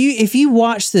 Dude, if you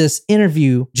watch this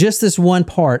interview, just this one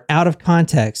part out of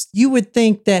context, you would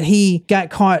think that he got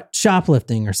caught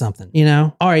shoplifting or something, you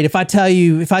know? All right, if I tell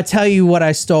you what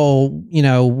I stole, you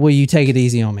know, will you take it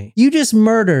easy on me? You just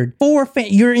murdered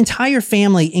your entire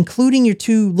family, including your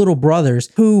 2 little brothers,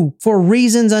 who for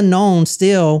reasons unknown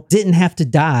still didn't have to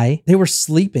die. They were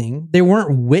sleeping. They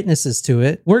weren't witnesses to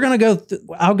it. We're going to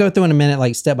I'll go through in a minute,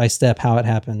 like step by step how it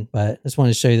happened, but I just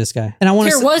wanted to show you this guy. And I want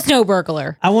to There was no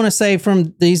burglar. I want to say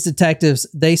from these detectives,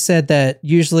 they said that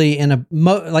usually in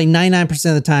like 99%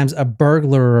 of the times, a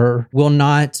burglar will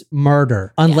not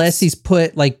murder unless he's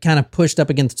put like kind of pushed up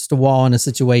against a wall in a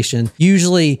situation.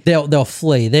 Usually they'll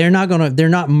flee. They're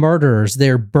not murderers.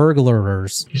 They're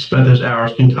burglars. He spent those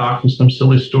hours concocting some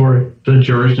silly story the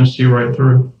jury's gonna see right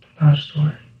through. Not a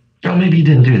story. Well, maybe you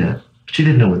didn't do that, but you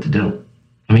didn't know what to do.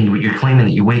 I mean, you're claiming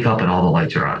that you wake up and all the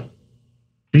lights are on.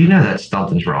 But you know that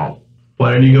something's wrong.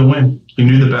 Why didn't you go in? You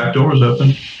knew the back door was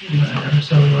open. I never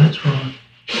saw the lights were on.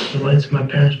 The lights in my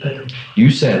parents' bedroom. You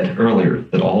said earlier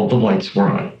that all of the lights were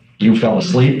on. You fell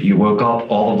asleep, you woke up,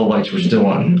 all of the lights were still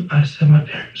on. I said my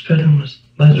parents' bedroom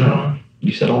lights were on.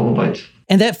 You said all the lights.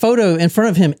 And that photo in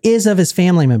front of him is of his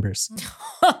family members.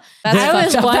 That's I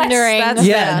was fucked up. wondering. That's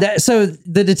Yeah, bad. so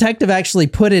the detective actually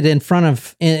put it in front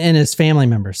of in his family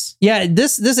members. Yeah,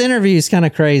 this interview is kind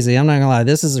of crazy. I'm not gonna lie,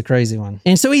 this is a crazy one.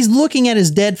 And so he's looking at his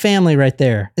dead family right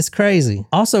there. It's crazy.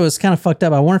 Also, it's kind of fucked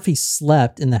up. I wonder if he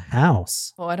slept in the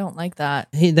house. Oh, I don't like that.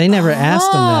 They never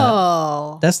asked him that.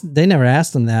 Oh. They never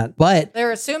asked him that. But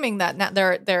They're assuming that now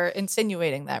they're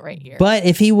insinuating that right here. But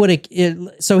if he would have,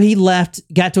 so he left,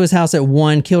 got to his house at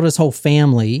 1, killed his whole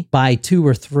family by 2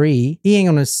 or 3. He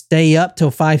ain't gonna stay up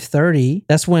till 5:30.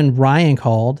 That's when Ryan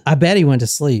called. I bet he went to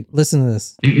sleep. Listen to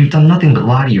this. You've done nothing but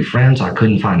lie to your friends. I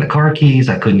couldn't find the car keys.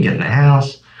 I couldn't get in the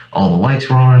house. All the lights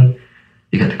were on.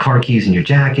 You got the car keys in your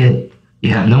jacket.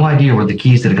 You have no idea where the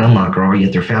keys to the gun locker are,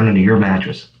 yet they're found under your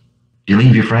mattress. You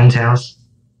leave your friend's house.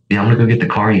 Yeah, I'm gonna go get the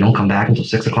car. You don't come back until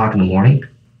 6 o'clock in the morning. It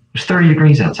was 30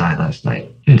 degrees outside last night.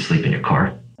 You didn't sleep in your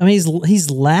car. I mean,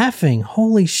 he's laughing.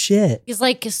 Holy shit.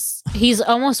 He's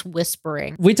almost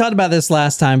whispering. We talked about this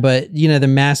last time, but you know, the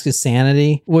mask of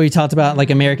sanity, where you talked about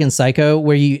like American Psycho,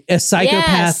 where a psychopath,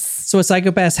 Yes. so a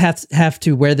psychopath have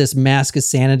to wear this mask of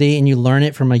sanity, and you learn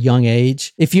it from a young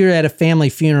age. If you're at a family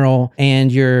funeral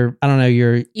and you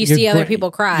see other people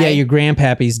cry. Yeah, your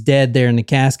grandpappy's dead there in the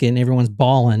casket and everyone's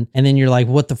bawling, and then you're like,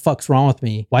 what the fuck's wrong with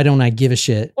me? Why don't I give a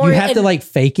shit? Or you have to and- like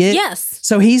fake it. Yes.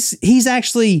 So he's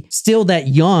actually still that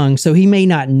young, so he may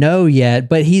not know yet,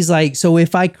 but he's like, so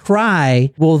if I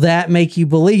cry, will that make you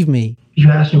believe me? You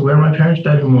asked me where my parents'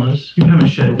 bedroom was. You haven't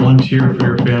shed one tear for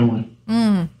your family.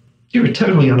 You were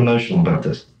totally unemotional about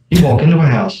this. You walk into a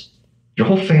house, your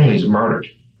whole family's murdered,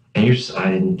 and you're just,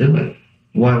 I didn't do it.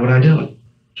 Why would I do it?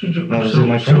 I was in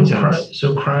my friend's house.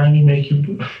 So crying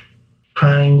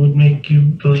would make you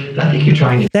believe that. I think you're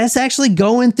trying to. That's actually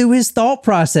going through his thought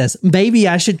process. Maybe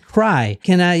I should cry.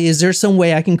 Is there some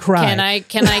way I can cry?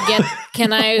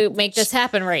 Can I make this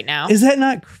happen right now? Is that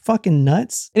not fucking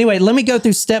nuts? Anyway, let me go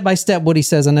through step by step what he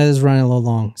says. I know this is running a little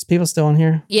long. Is people still on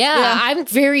here? Yeah, I'm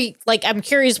I'm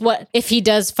curious what if he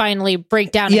does finally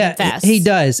break down and confess. He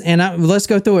does. And let's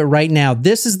go through it right now.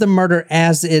 This is the murder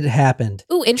as it happened.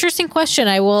 Ooh, interesting question.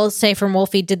 I will say from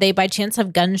Wolfie, did they by chance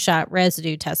have gunshot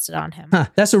residue tested on him? Huh,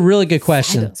 that's a really good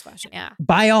question. Fabulous question. Yeah.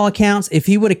 By all accounts, if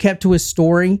he would have kept to his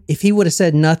story, if he would have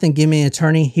said nothing, give me an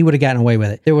attorney, he would have gotten away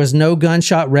with it. There was no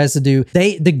gunshot residue.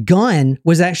 The gun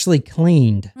was actually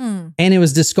cleaned and it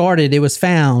was discarded. It was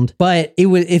found, but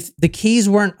if the keys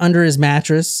weren't under his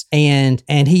mattress and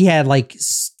he had like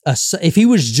if he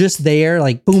was just there,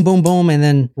 like boom, boom, boom, and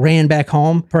then ran back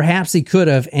home, perhaps he could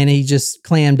have, and he just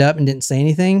clammed up and didn't say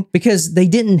anything because they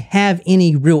didn't have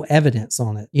any real evidence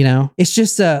on it. You know, it's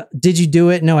just did you do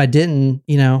it? No, I didn't.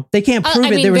 You know, they can't prove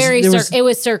it. It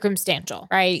was circumstantial,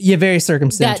 right? Yeah, very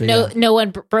circumstantial. That no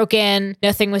one broke in,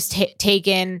 nothing was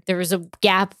taken. There was a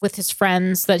gap with his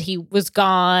friends that he was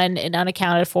gone and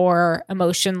unaccounted for,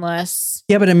 emotionless.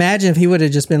 Yeah, but imagine if he would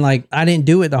have just been like, I didn't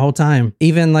do it the whole time.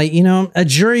 Even like, you know, a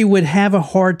jury would have a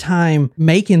hard time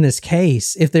making this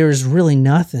case if there was really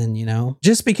nothing, you know,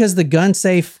 just because the gun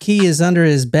safe key is under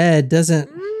his bed doesn't.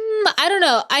 I don't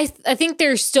know. I think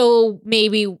there's still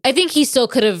I think he still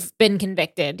could have been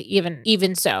convicted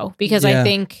even so, because I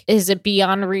think is it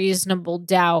beyond reasonable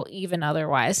doubt even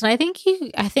otherwise. And I think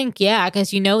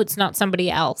because it's not somebody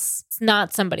else. It's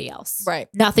not somebody else. Right.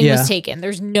 Nothing was taken.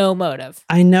 There's no motive.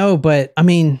 I know, but I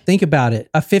mean, think about it.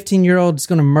 A 15-year-old is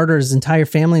going to murder his entire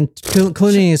family,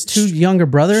 including his two younger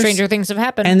brothers. Stranger things have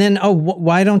happened. And then,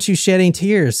 why don't you shed any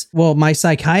tears? Well, my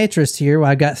psychiatrist here,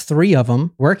 I got 3 of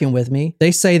them working with me.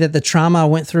 They say that the trauma I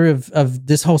went through of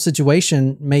this whole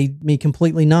situation made me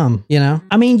completely numb, you know?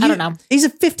 I mean, I don't know. He's a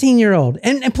 15-year-old.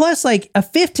 And plus, like, a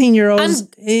 15-year-old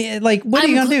is, like, what are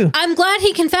you going to do? I'm glad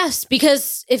he confessed,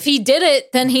 because if he did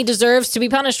it, then he deserves to be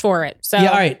punished for it. So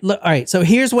yeah, all right. So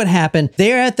here's what happened.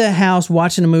 They're at the house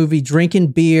watching a movie,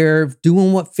 drinking beer,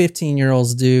 doing what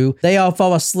 15-year-olds do. They all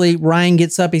fall asleep. Ryan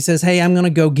gets up. He says, hey, I'm going to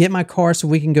go get my car so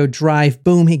we can go drive.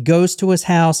 Boom. He goes to his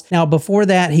house. Now, before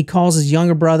that, he calls his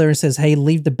younger brother and says, hey,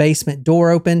 leave the basement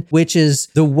door open, which is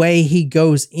the way he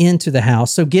goes into the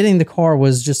house. So getting the car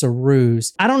was just a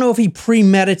ruse. I don't know if he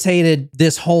premeditated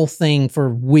this whole thing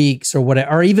for weeks or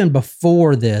whatever, or even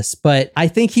before this, but I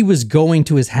think he was going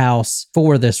to his house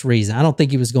for this reason. I don't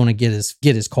think he was going to get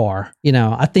his car. You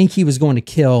know, I think he was going to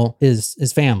kill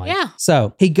his family. Yeah.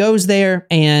 So he goes there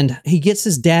and he gets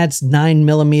his dad's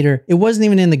 9mm. It wasn't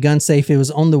even in the gun safe. It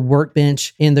was on the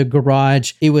workbench in the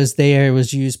garage. It was there. It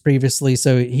was used previously,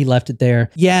 so he left it there.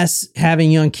 Yes,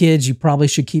 having young kids, you probably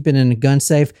should keep it in a gun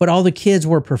safe, but all the kids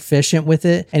were proficient with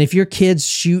it. And if your kids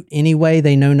shoot anyway,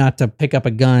 they know not to pick up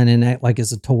a gun and act like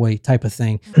it's a toy type of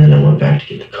thing. And then I went back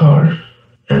to get the car,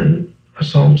 and I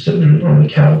saw him sitting on the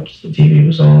couch. The TV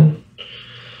was on.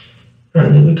 I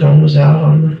knew the gun was out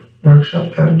on the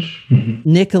workshop bench.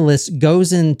 Nicholas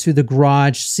goes into the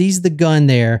garage, sees the gun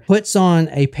there, puts on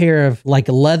a pair of like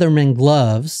Leatherman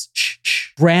gloves,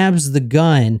 grabs the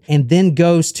gun, and then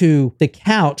goes to the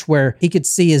couch where he could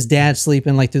see his dad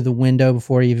sleeping like through the window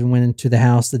before he even went into the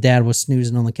house. The dad was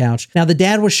snoozing on the couch. Now, the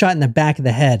dad was shot in the back of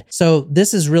the head. So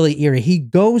this is really eerie. He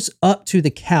goes up to the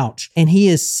couch and he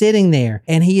is sitting there,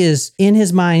 and he is in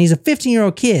his mind. He's a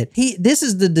 15-year-old kid. This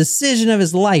is the decision of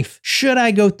his life. Should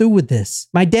I go through with this?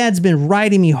 My dad's been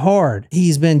riding me hard.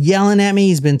 He's been yelling at me.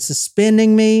 He's been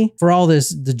suspending me for all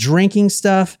the drinking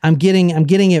stuff. I'm getting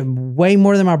it way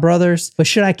more than my brothers. But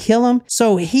should I kill him?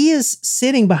 So he is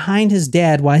sitting behind his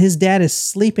dad while his dad is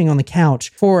sleeping on the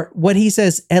couch for what he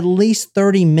says at least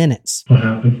 30 minutes. What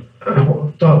happened?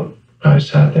 I thought I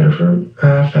sat there for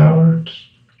a half hour.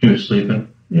 He was sleeping.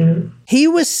 Yeah. He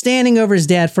was standing over his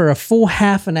dad for a full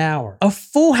half an hour. A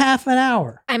full half an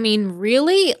hour. I mean,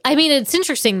 really? I mean, it's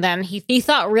interesting then. He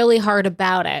thought really hard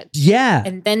about it. Yeah.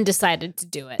 And then decided to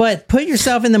do it. But put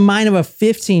yourself in the mind of a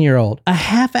 15-year-old. A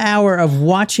half hour of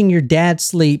watching your dad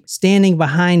sleep, standing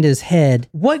behind his head.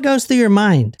 What goes through your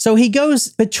mind? So he goes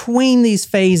between these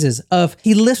phases of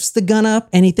he lifts the gun up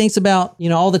and he thinks about,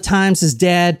 all the times his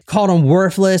dad called him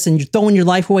worthless and you're throwing your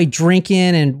life away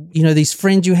drinking and, these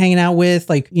friends you hanging out with,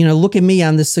 like, look at me,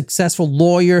 I'm this successful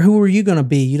lawyer. Who are you going to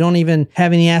be? You don't even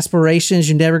have any aspirations.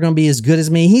 You're never going to be as good as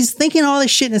me. He's thinking all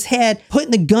this shit in his head,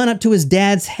 putting the gun up to his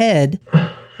dad's head.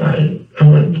 I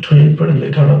went between putting the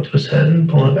gun up to his head and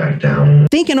pulling it back down.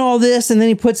 Thinking all this, and then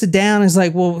he puts it down and is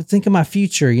like, well, think of my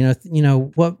future.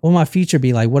 What will my future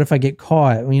be like? What if I get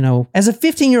caught? As a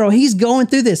 15-year-old, he's going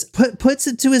through this, puts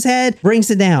it to his head, brings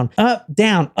it down, up,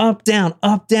 down, up, down,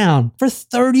 up, down for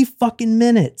 30 fucking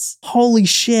minutes. Holy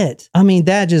shit. I mean,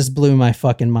 that just blew my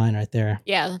fucking mind right there.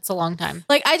 Yeah, that's a long time.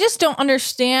 Like, I just don't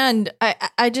understand.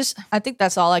 I think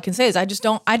that's all I can say is I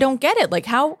don't get it. Like,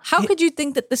 how could you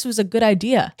think that this was a good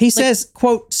idea? He says,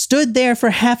 quote, stood there for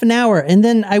half an hour, and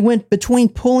then I went between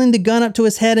pulling the gun up to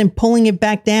his head and pulling it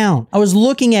back down. I was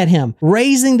looking at him,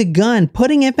 raising the gun,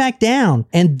 putting it back down,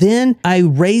 and then I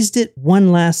raised it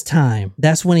one last time.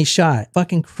 That's when he shot.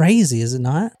 Fucking crazy, is it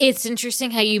not? It's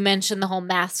interesting how you mentioned the whole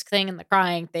mask thing and the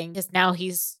crying thing, because now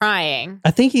he's crying.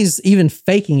 I think he's even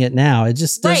faking it now. It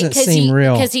just doesn't seem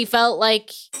real. Because he felt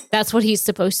like that's what he's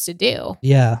supposed to do.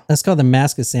 Yeah, that's called the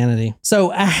mask of sanity.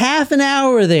 So a half an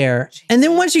hour there, and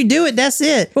then once you do it. That's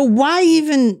it. But why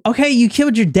even? Okay, you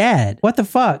killed your dad. What the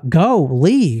fuck? Go,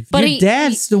 leave. But your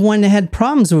dad's the one that had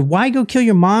problems with. Why go kill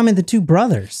your mom and the two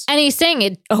brothers? And he's saying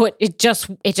it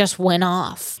just went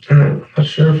off. I'm not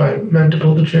sure if I meant to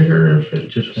pull the trigger or if it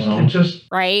Just went it off. just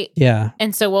Right? Yeah.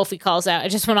 And so Wolfie calls out, it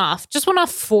just went off. Just went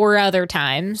off 4 other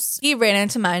times. He ran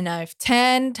into my knife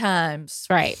 10 times.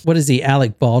 Right. What is he,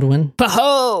 Alec Baldwin?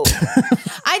 Beho!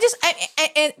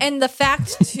 And the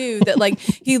fact too that like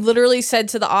he literally said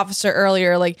to the officer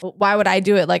earlier, like, why would I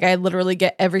do it? Like I literally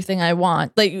get everything I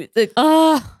want. Like you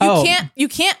Oh.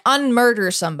 can't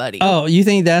unmurder somebody. Oh, you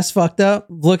think that's fucked up?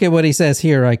 Look at what he says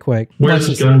here, right quick. Where's Watch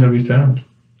this this. gun gonna be found?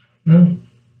 no.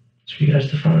 It's for you guys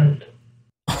to find.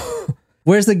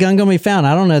 Where's the gun gonna be found?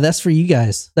 I don't know. That's for you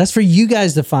guys. That's for you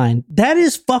guys to find. That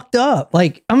is fucked up.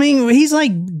 Like, I mean, he's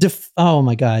like, oh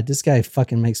my God, this guy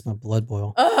fucking makes my blood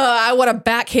boil. I want to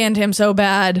backhand him so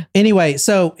bad. Anyway,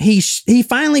 so he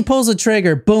finally pulls the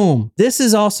trigger. Boom. This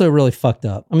is also really fucked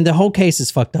up. I mean, the whole case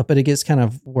is fucked up, but it gets kind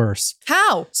of worse.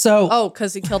 How? So, Oh,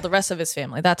 because he killed the rest of his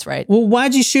family. That's right. well,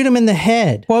 why'd you shoot him in the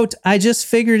head? Quote, I just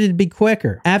figured it'd be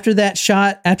quicker. After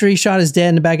he shot his dad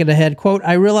in the back of the head, quote,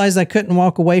 I realized I couldn't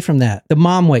walk away from that. The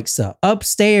mom wakes up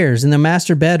upstairs in the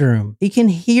master bedroom. He can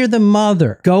hear the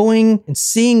mother going and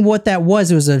seeing what that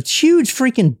was. It was a huge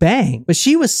freaking bang, but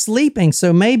she was sleeping.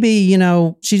 So maybe, you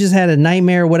know, she just had a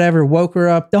nightmare or whatever, woke her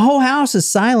up. The whole house is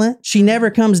silent. She never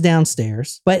comes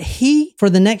downstairs, but he, for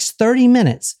the next 30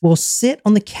 minutes, will sit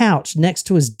on the couch next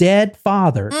to his dead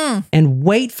father and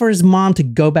wait for his mom to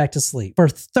go back to sleep for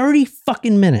 30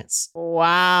 fucking minutes.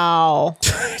 Wow.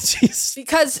 Jeez.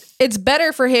 Because it's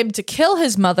better for him to kill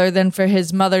his mother than for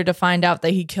his mother to find out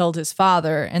that he killed his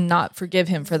father and not forgive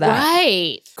him for that.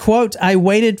 Right. Quote, I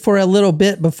waited for a little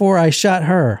bit before I shot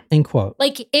her, end quote.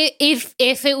 Like if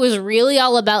it was really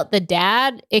all about the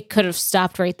dad, it could have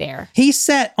stopped right there. He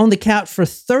sat on the couch for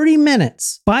 30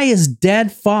 minutes by his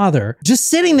dead father, just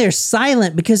sitting there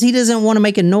silent because he doesn't want to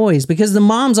make a noise because the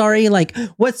mom's already like,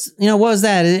 what was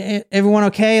that? Everyone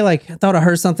okay? Like, I thought I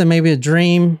heard something, maybe a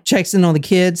dream. Checks in on the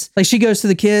kids. Like, she goes to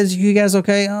the kids. You guys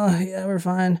okay? Oh, yeah, we're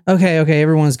fine. Okay,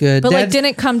 everyone's good. But like, Dad-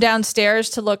 didn't come downstairs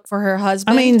to look for her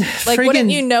husband. I mean, like, wouldn't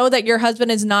freaking- you know that your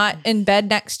husband is not in bed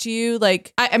next to you?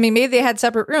 Like, I mean, maybe they had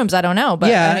separate rooms. I don't know. But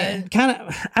yeah, I mean, kind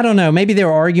of. I don't know. Maybe they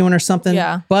were arguing or something.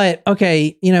 Yeah. But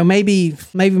okay, maybe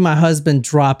my husband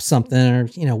dropped something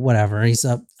or whatever. He's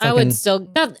up. I would still.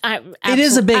 It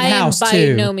is a big house, I am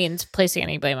too. by no means placing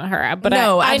any blame on her, but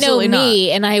No, I know absolutely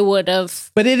me, and I would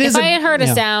have. But it is if I had heard a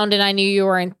yeah. sound and I knew you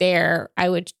weren't there, I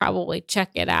would probably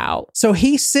check it out. So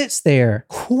he sits there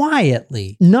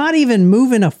quietly, not even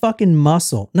moving a fucking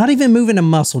muscle, not even moving a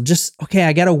muscle. Just, okay,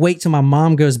 I got to wait till my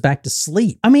mom goes back to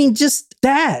sleep. I mean, just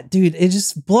that, dude, it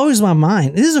just blows my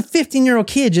mind. This is a 15-year-old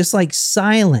kid just like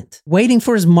silent, waiting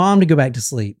for his mom to go back to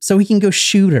sleep so he can go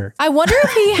shoot her. I wonder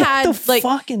if he had the like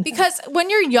fucking- because when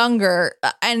you're younger,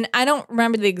 and I don't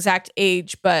remember the exact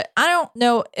age, but I don't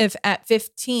know if at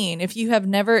 15, if you have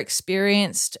never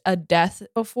experienced a death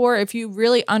before, if you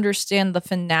really understand the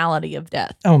finality of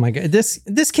death. Oh my God,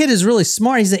 this kid is really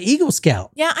smart. He's an Eagle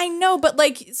Scout. Yeah, I know, but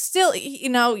like still,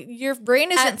 your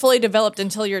brain isn't fully developed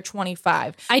until you're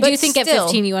 25. I But do think at still,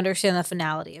 15 you understand the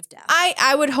finality of death.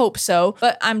 I would hope so,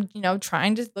 but I'm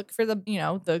trying to look for the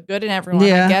the good in everyone,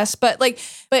 Yeah. I guess. But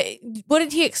what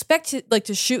did he expect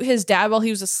to shoot his dad while he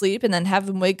was asleep and then have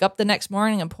him wake up the next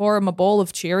morning and pour him a bowl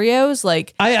of Cheerios?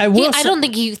 Like, I will. I don't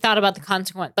think he thought about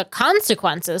the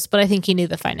consequences, but I think he knew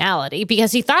the finality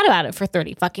because he thought about it for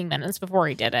 30 fucking minutes before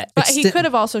he did it. but he Exten- could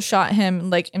have also shot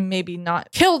him and maybe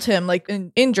not killed him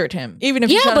and injured him, even if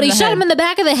he Yeah, shot but him he in the shot head. him in the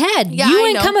back of the head. Yeah, You I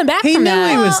ain't know. coming back He from knew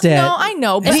that. he was dead. No, I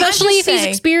know, but Especially if he's saying,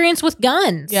 experienced with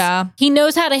guns. Yeah. He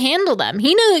knows how to handle them.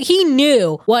 He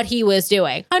knew what he was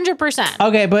doing. 100%.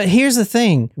 Okay, but here's the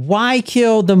thing. Why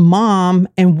kill the mom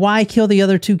and why kill the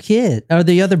other two kids or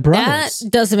the other That brothers?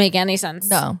 doesn't make any sense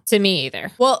No. to me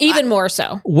either. Well, even more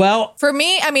so. Well, For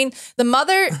me, I mean, the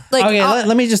mother, like, okay,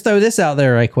 let me just throw this out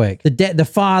there right quick. The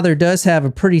father does have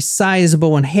a pretty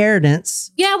sizable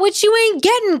inheritance. Yeah, which you ain't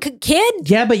getting, kid.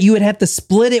 Yeah, but you would have to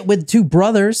split it with two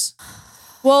brothers.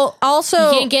 well, also,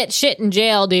 You can't get shit in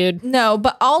jail, dude. no,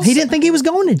 but also, He didn't think he was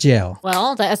going to jail.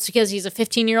 Well, that's because he's a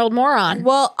 15-year-old moron.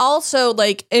 Well, also,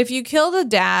 like, if you kill the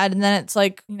dad and then it's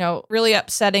like, really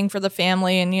upsetting for the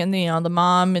family and the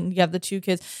mom and you have the two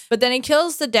kids, but then he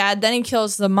kills the dad, then he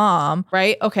kills the mom,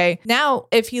 right? Okay. Now,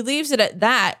 if he leaves it at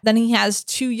that, then he has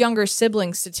two younger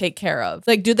siblings to take care of.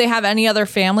 Like, do they have any other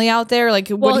family out there? Like,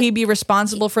 Well, would he be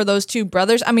responsible for those two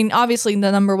brothers? I mean, obviously,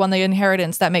 the number one, the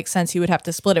inheritance, that makes sense. He would have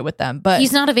to split it with them, but He's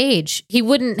He's not of age. He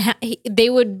wouldn't. They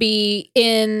would be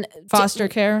in Foster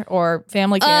care or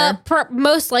family care.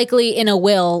 Most likely in a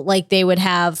will, like they would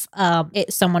have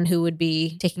someone who would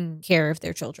be taking care of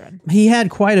their children. He had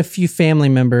quite a few family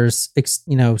members,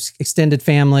 extended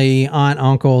family, aunt,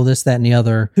 uncle, this, that, and the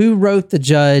other, who wrote the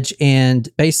judge and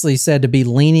basically said to be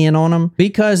lenient on him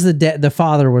because the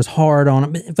father was hard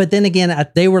on him. But then again,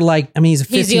 they were like, I mean, he's a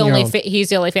 15-year-old. He's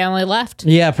the only family left.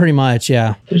 Yeah, pretty much.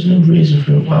 Yeah. There's no reason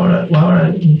for it. Why would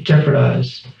I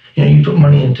jeopardize? You put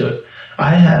money into it.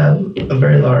 I have a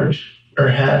very large, or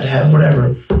had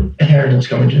whatever, inheritance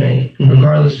coming to me,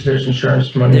 regardless if there's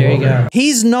insurance money. There you go.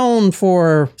 He's known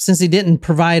for, since he didn't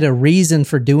provide a reason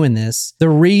for doing this, the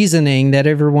reasoning that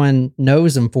everyone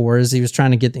knows him for is he was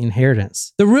trying to get the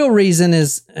inheritance. The real reason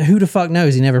is, who the fuck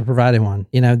knows? He never provided one.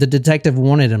 The detective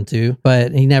wanted him to,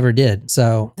 but he never did.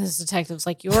 So this detective's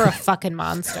like, you're a fucking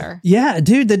monster. Yeah,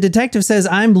 dude, the detective says,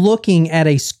 I'm looking at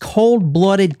a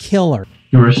cold-blooded killer.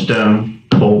 You're a stone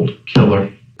cold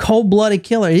killer. Cold-blooded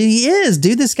killer. He is,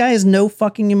 dude. This guy has no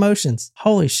fucking emotions.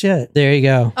 Holy shit. There you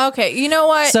go. Okay, you know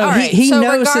what? So all right. he so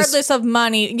knows regardless of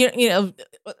money,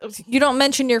 you don't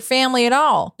mention your family at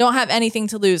all. Don't have anything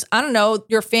to lose. I don't know,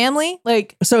 your family?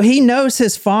 So he knows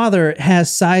his father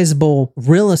has sizable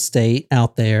real estate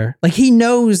out there. Like, he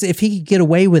knows if he could get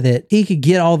away with it, he could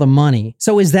get all the money.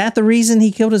 So is that the reason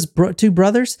he killed his two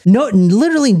brothers? No,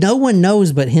 literally no one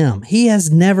knows but him. He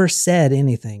has never said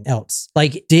anything else.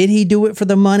 Like, did he do it for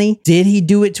the money? Did he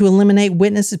do it to eliminate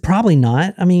witnesses? Probably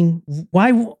not. I mean,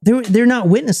 why? They're not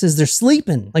witnesses. They're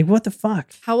sleeping. Like, what the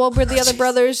fuck? How old were the other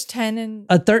brothers? 10 and...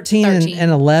 13 and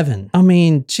 11. I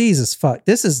mean, Jesus fuck.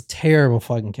 This is a terrible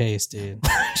fucking case, dude.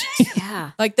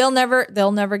 Yeah. Like, they'll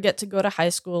never get to go to high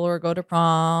school or go to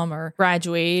prom or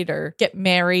graduate or get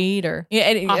married or...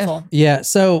 Awful. Yeah.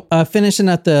 So finishing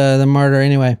up the murder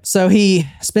anyway. So he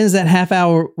spends that half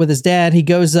hour with his dad. He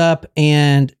goes up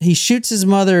and he shoots his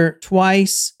mother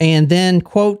twice. And then,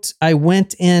 quote, I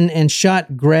went in and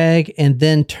shot Greg and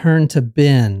then turned to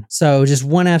Ben. So just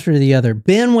one after the other.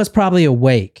 Ben was probably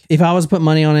awake. If I was to put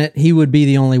money on it, he would be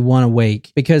the only one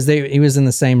awake because he was in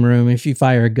the same room. If you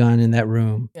fire a gun in that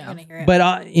room. Yeah.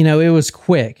 But, it was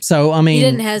quick. So, I mean. He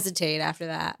didn't hesitate after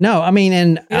that. No, I mean,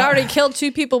 and. He'd already killed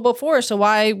 2 people before, so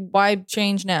why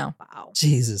change now? Wow.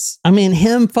 Jesus. I mean,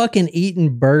 him fucking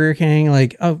eating Burger King,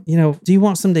 like, oh, do you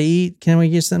want something to eat? Can we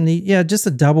get something to eat? Yeah, just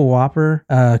a double Whopper,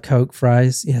 Coke,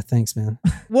 fries. Yeah, thanks, man.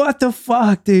 What the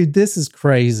fuck, dude? This is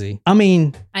crazy. I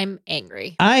mean, I'm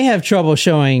angry. I have trouble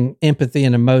showing empathy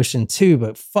and emotion too,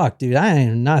 but fuck, dude, I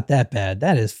am not that bad.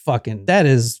 That is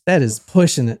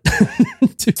pushing it.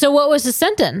 So what was the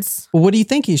sentence? Well, what do you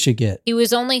think he should get? He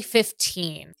was only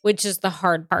 15, which is the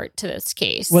hard part to this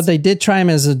case. Well, they did try him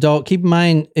as an adult. Keep in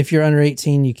mind, if you're under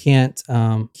 18, you can't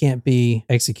be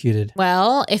executed.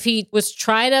 Well, if he was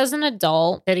tried as an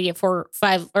adult, did he get 4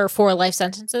 life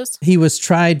sentences? He was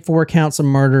tried 4 counts of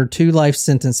murder, 2 life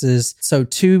sentences. So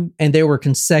 2, and they were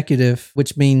consecutive,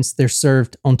 which means they're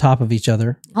served on top of each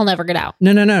other. He'll never get out.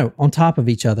 No, on top of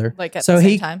each other. Like at the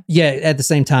same time? Yeah, at the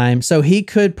same time. So he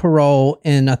could parole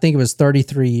in, I think it was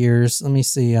 33 years. Let me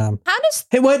see. How does...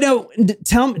 Hey, what? No,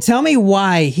 tell me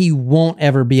why he won't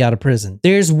ever be out of prison.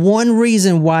 There's one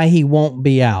reason why he won't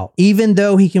be out, even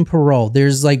though he can parole.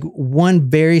 There's like one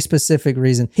very specific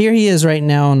reason. Here he is right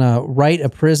now on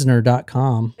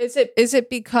writeaprisoner.com. Is it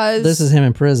because... This is him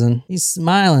in prison. He's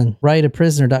smiling.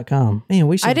 Writeaprisoner.com. Man,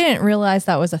 we should... I didn't realize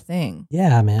that was a thing.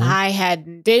 Yeah, man. I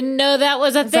didn't know that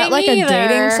was a Is thing that like either. a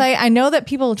dating site? I know that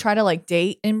people try to like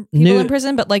date people in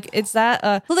prison, but like, it's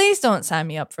that, please don't sign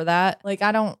me up for that. Like,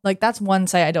 I don't, like, that's one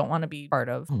site I don't want to be part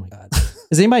of. Oh my God.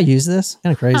 Does anybody use this?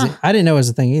 Kind of crazy. Huh. I didn't know it was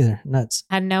a thing either. Nuts.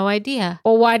 I had no idea.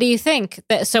 Well, why do you think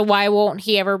that? So why won't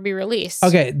he ever be released?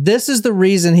 Okay, this is the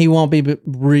reason he won't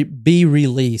be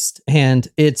released. And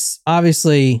it's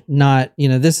obviously not,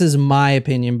 this is my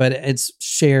opinion, but it's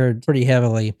shared pretty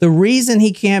heavily. The reason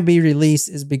he can't be released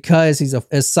is because he's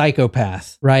a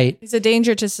psychopath, right? He's a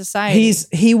danger to society.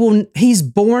 He's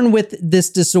born with this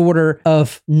disorder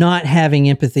of not having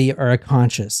empathy or a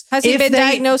conscience. Has he been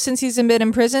diagnosed since he's been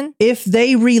in prison? If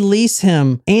they release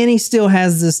him and he still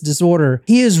has this disorder,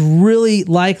 he is really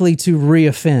likely to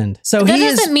reoffend. So that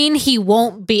doesn't mean he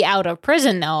won't be out of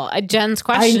prison, though. Jen's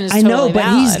question is totally I know, but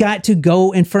valid. he's got to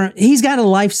go in front. He's got a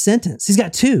life sentence. He's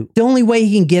got 2. The only way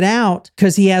he can get out,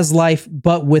 because he has life,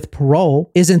 but with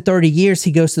parole, is in 30 years.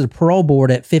 He goes to the parole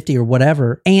board at 50 or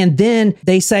whatever. And then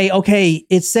they say, okay,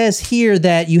 it says here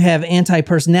that you have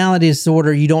anti-personality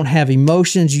disorder. You don't have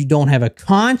emotions. You don't have a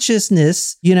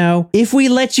consciousness. If we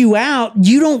let you out,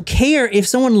 you don't care if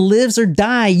someone lives or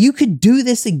die. You could do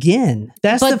this again.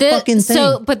 That's the fucking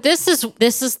thing. But this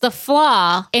is the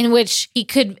flaw in which he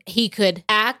could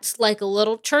act like a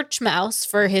little church mouse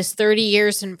for his 30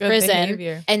 years in prison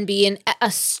behavior. and be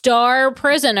a star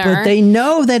prisoner. But they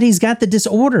know that he's got the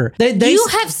disorder. You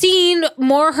have seen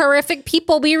more horrific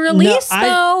people be released,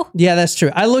 though. Yeah, that's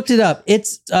true. I looked it up.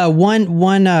 It's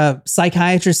one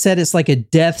psychiatrist said it's like a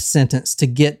death sentence to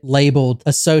get labeled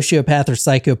a sociopath or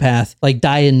psychopath, like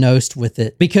diagnosed with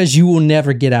it, because you will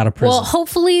never get out of prison. Well,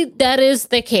 hopefully that is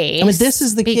the case. I mean, this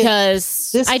is the kid-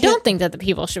 because this I kid- don't think that the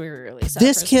people should be released. out of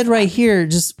This prison kid for right that. here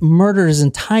just murdered his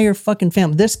entire fucking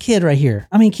family. This kid right here.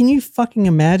 I mean, can you fucking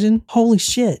imagine? Holy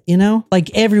shit, you know? Like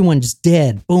everyone just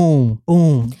dead. Boom,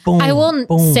 boom, boom. I will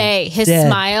boom, say his dead.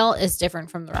 smile is different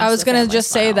from the rest. I was of the gonna family just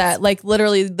say smiles. that, like,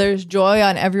 literally, there's joy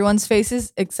on everyone's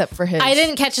faces except for his. I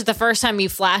didn't catch it the first time you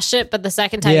flashed it, but the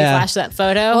second time Yeah. you flashed that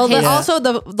photo, Well, his- also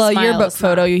the smile yearbook is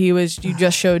photo not. you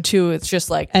just showed too. It's just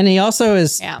like And he also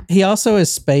is Yeah.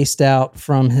 spaced out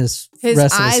from his his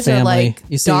rest of his eyes family. are like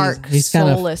You see, dark, he's kind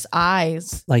of soulless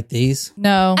eyes. like these.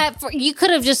 No, you could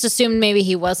have just assumed maybe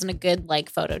he wasn't a good like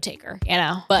photo taker, you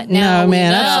know. But No, now we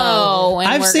man, know, and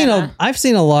I've we're seen gonna- I've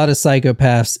seen a lot of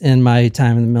psychopaths in my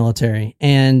time in the military,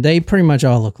 and they pretty much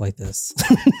all look like this.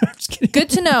 I'm just kidding. good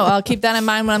to know. I'll keep that in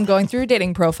mind when I'm going through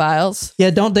dating profiles.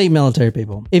 Yeah, don't date military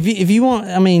people. If you want,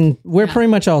 I mean, we're pretty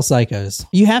much all psychos.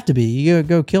 You have to be. You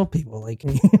go kill people. Like,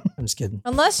 I'm just kidding.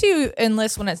 Unless you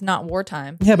enlist when it's not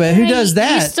wartime. Yeah, but who does You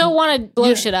that? still want to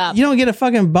blow shit up. You don't get a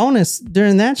fucking bonus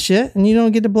during that shit, and you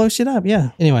don't get to blow shit up. Yeah.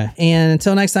 Anyway, and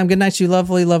until next time, good night, you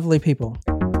lovely, lovely people.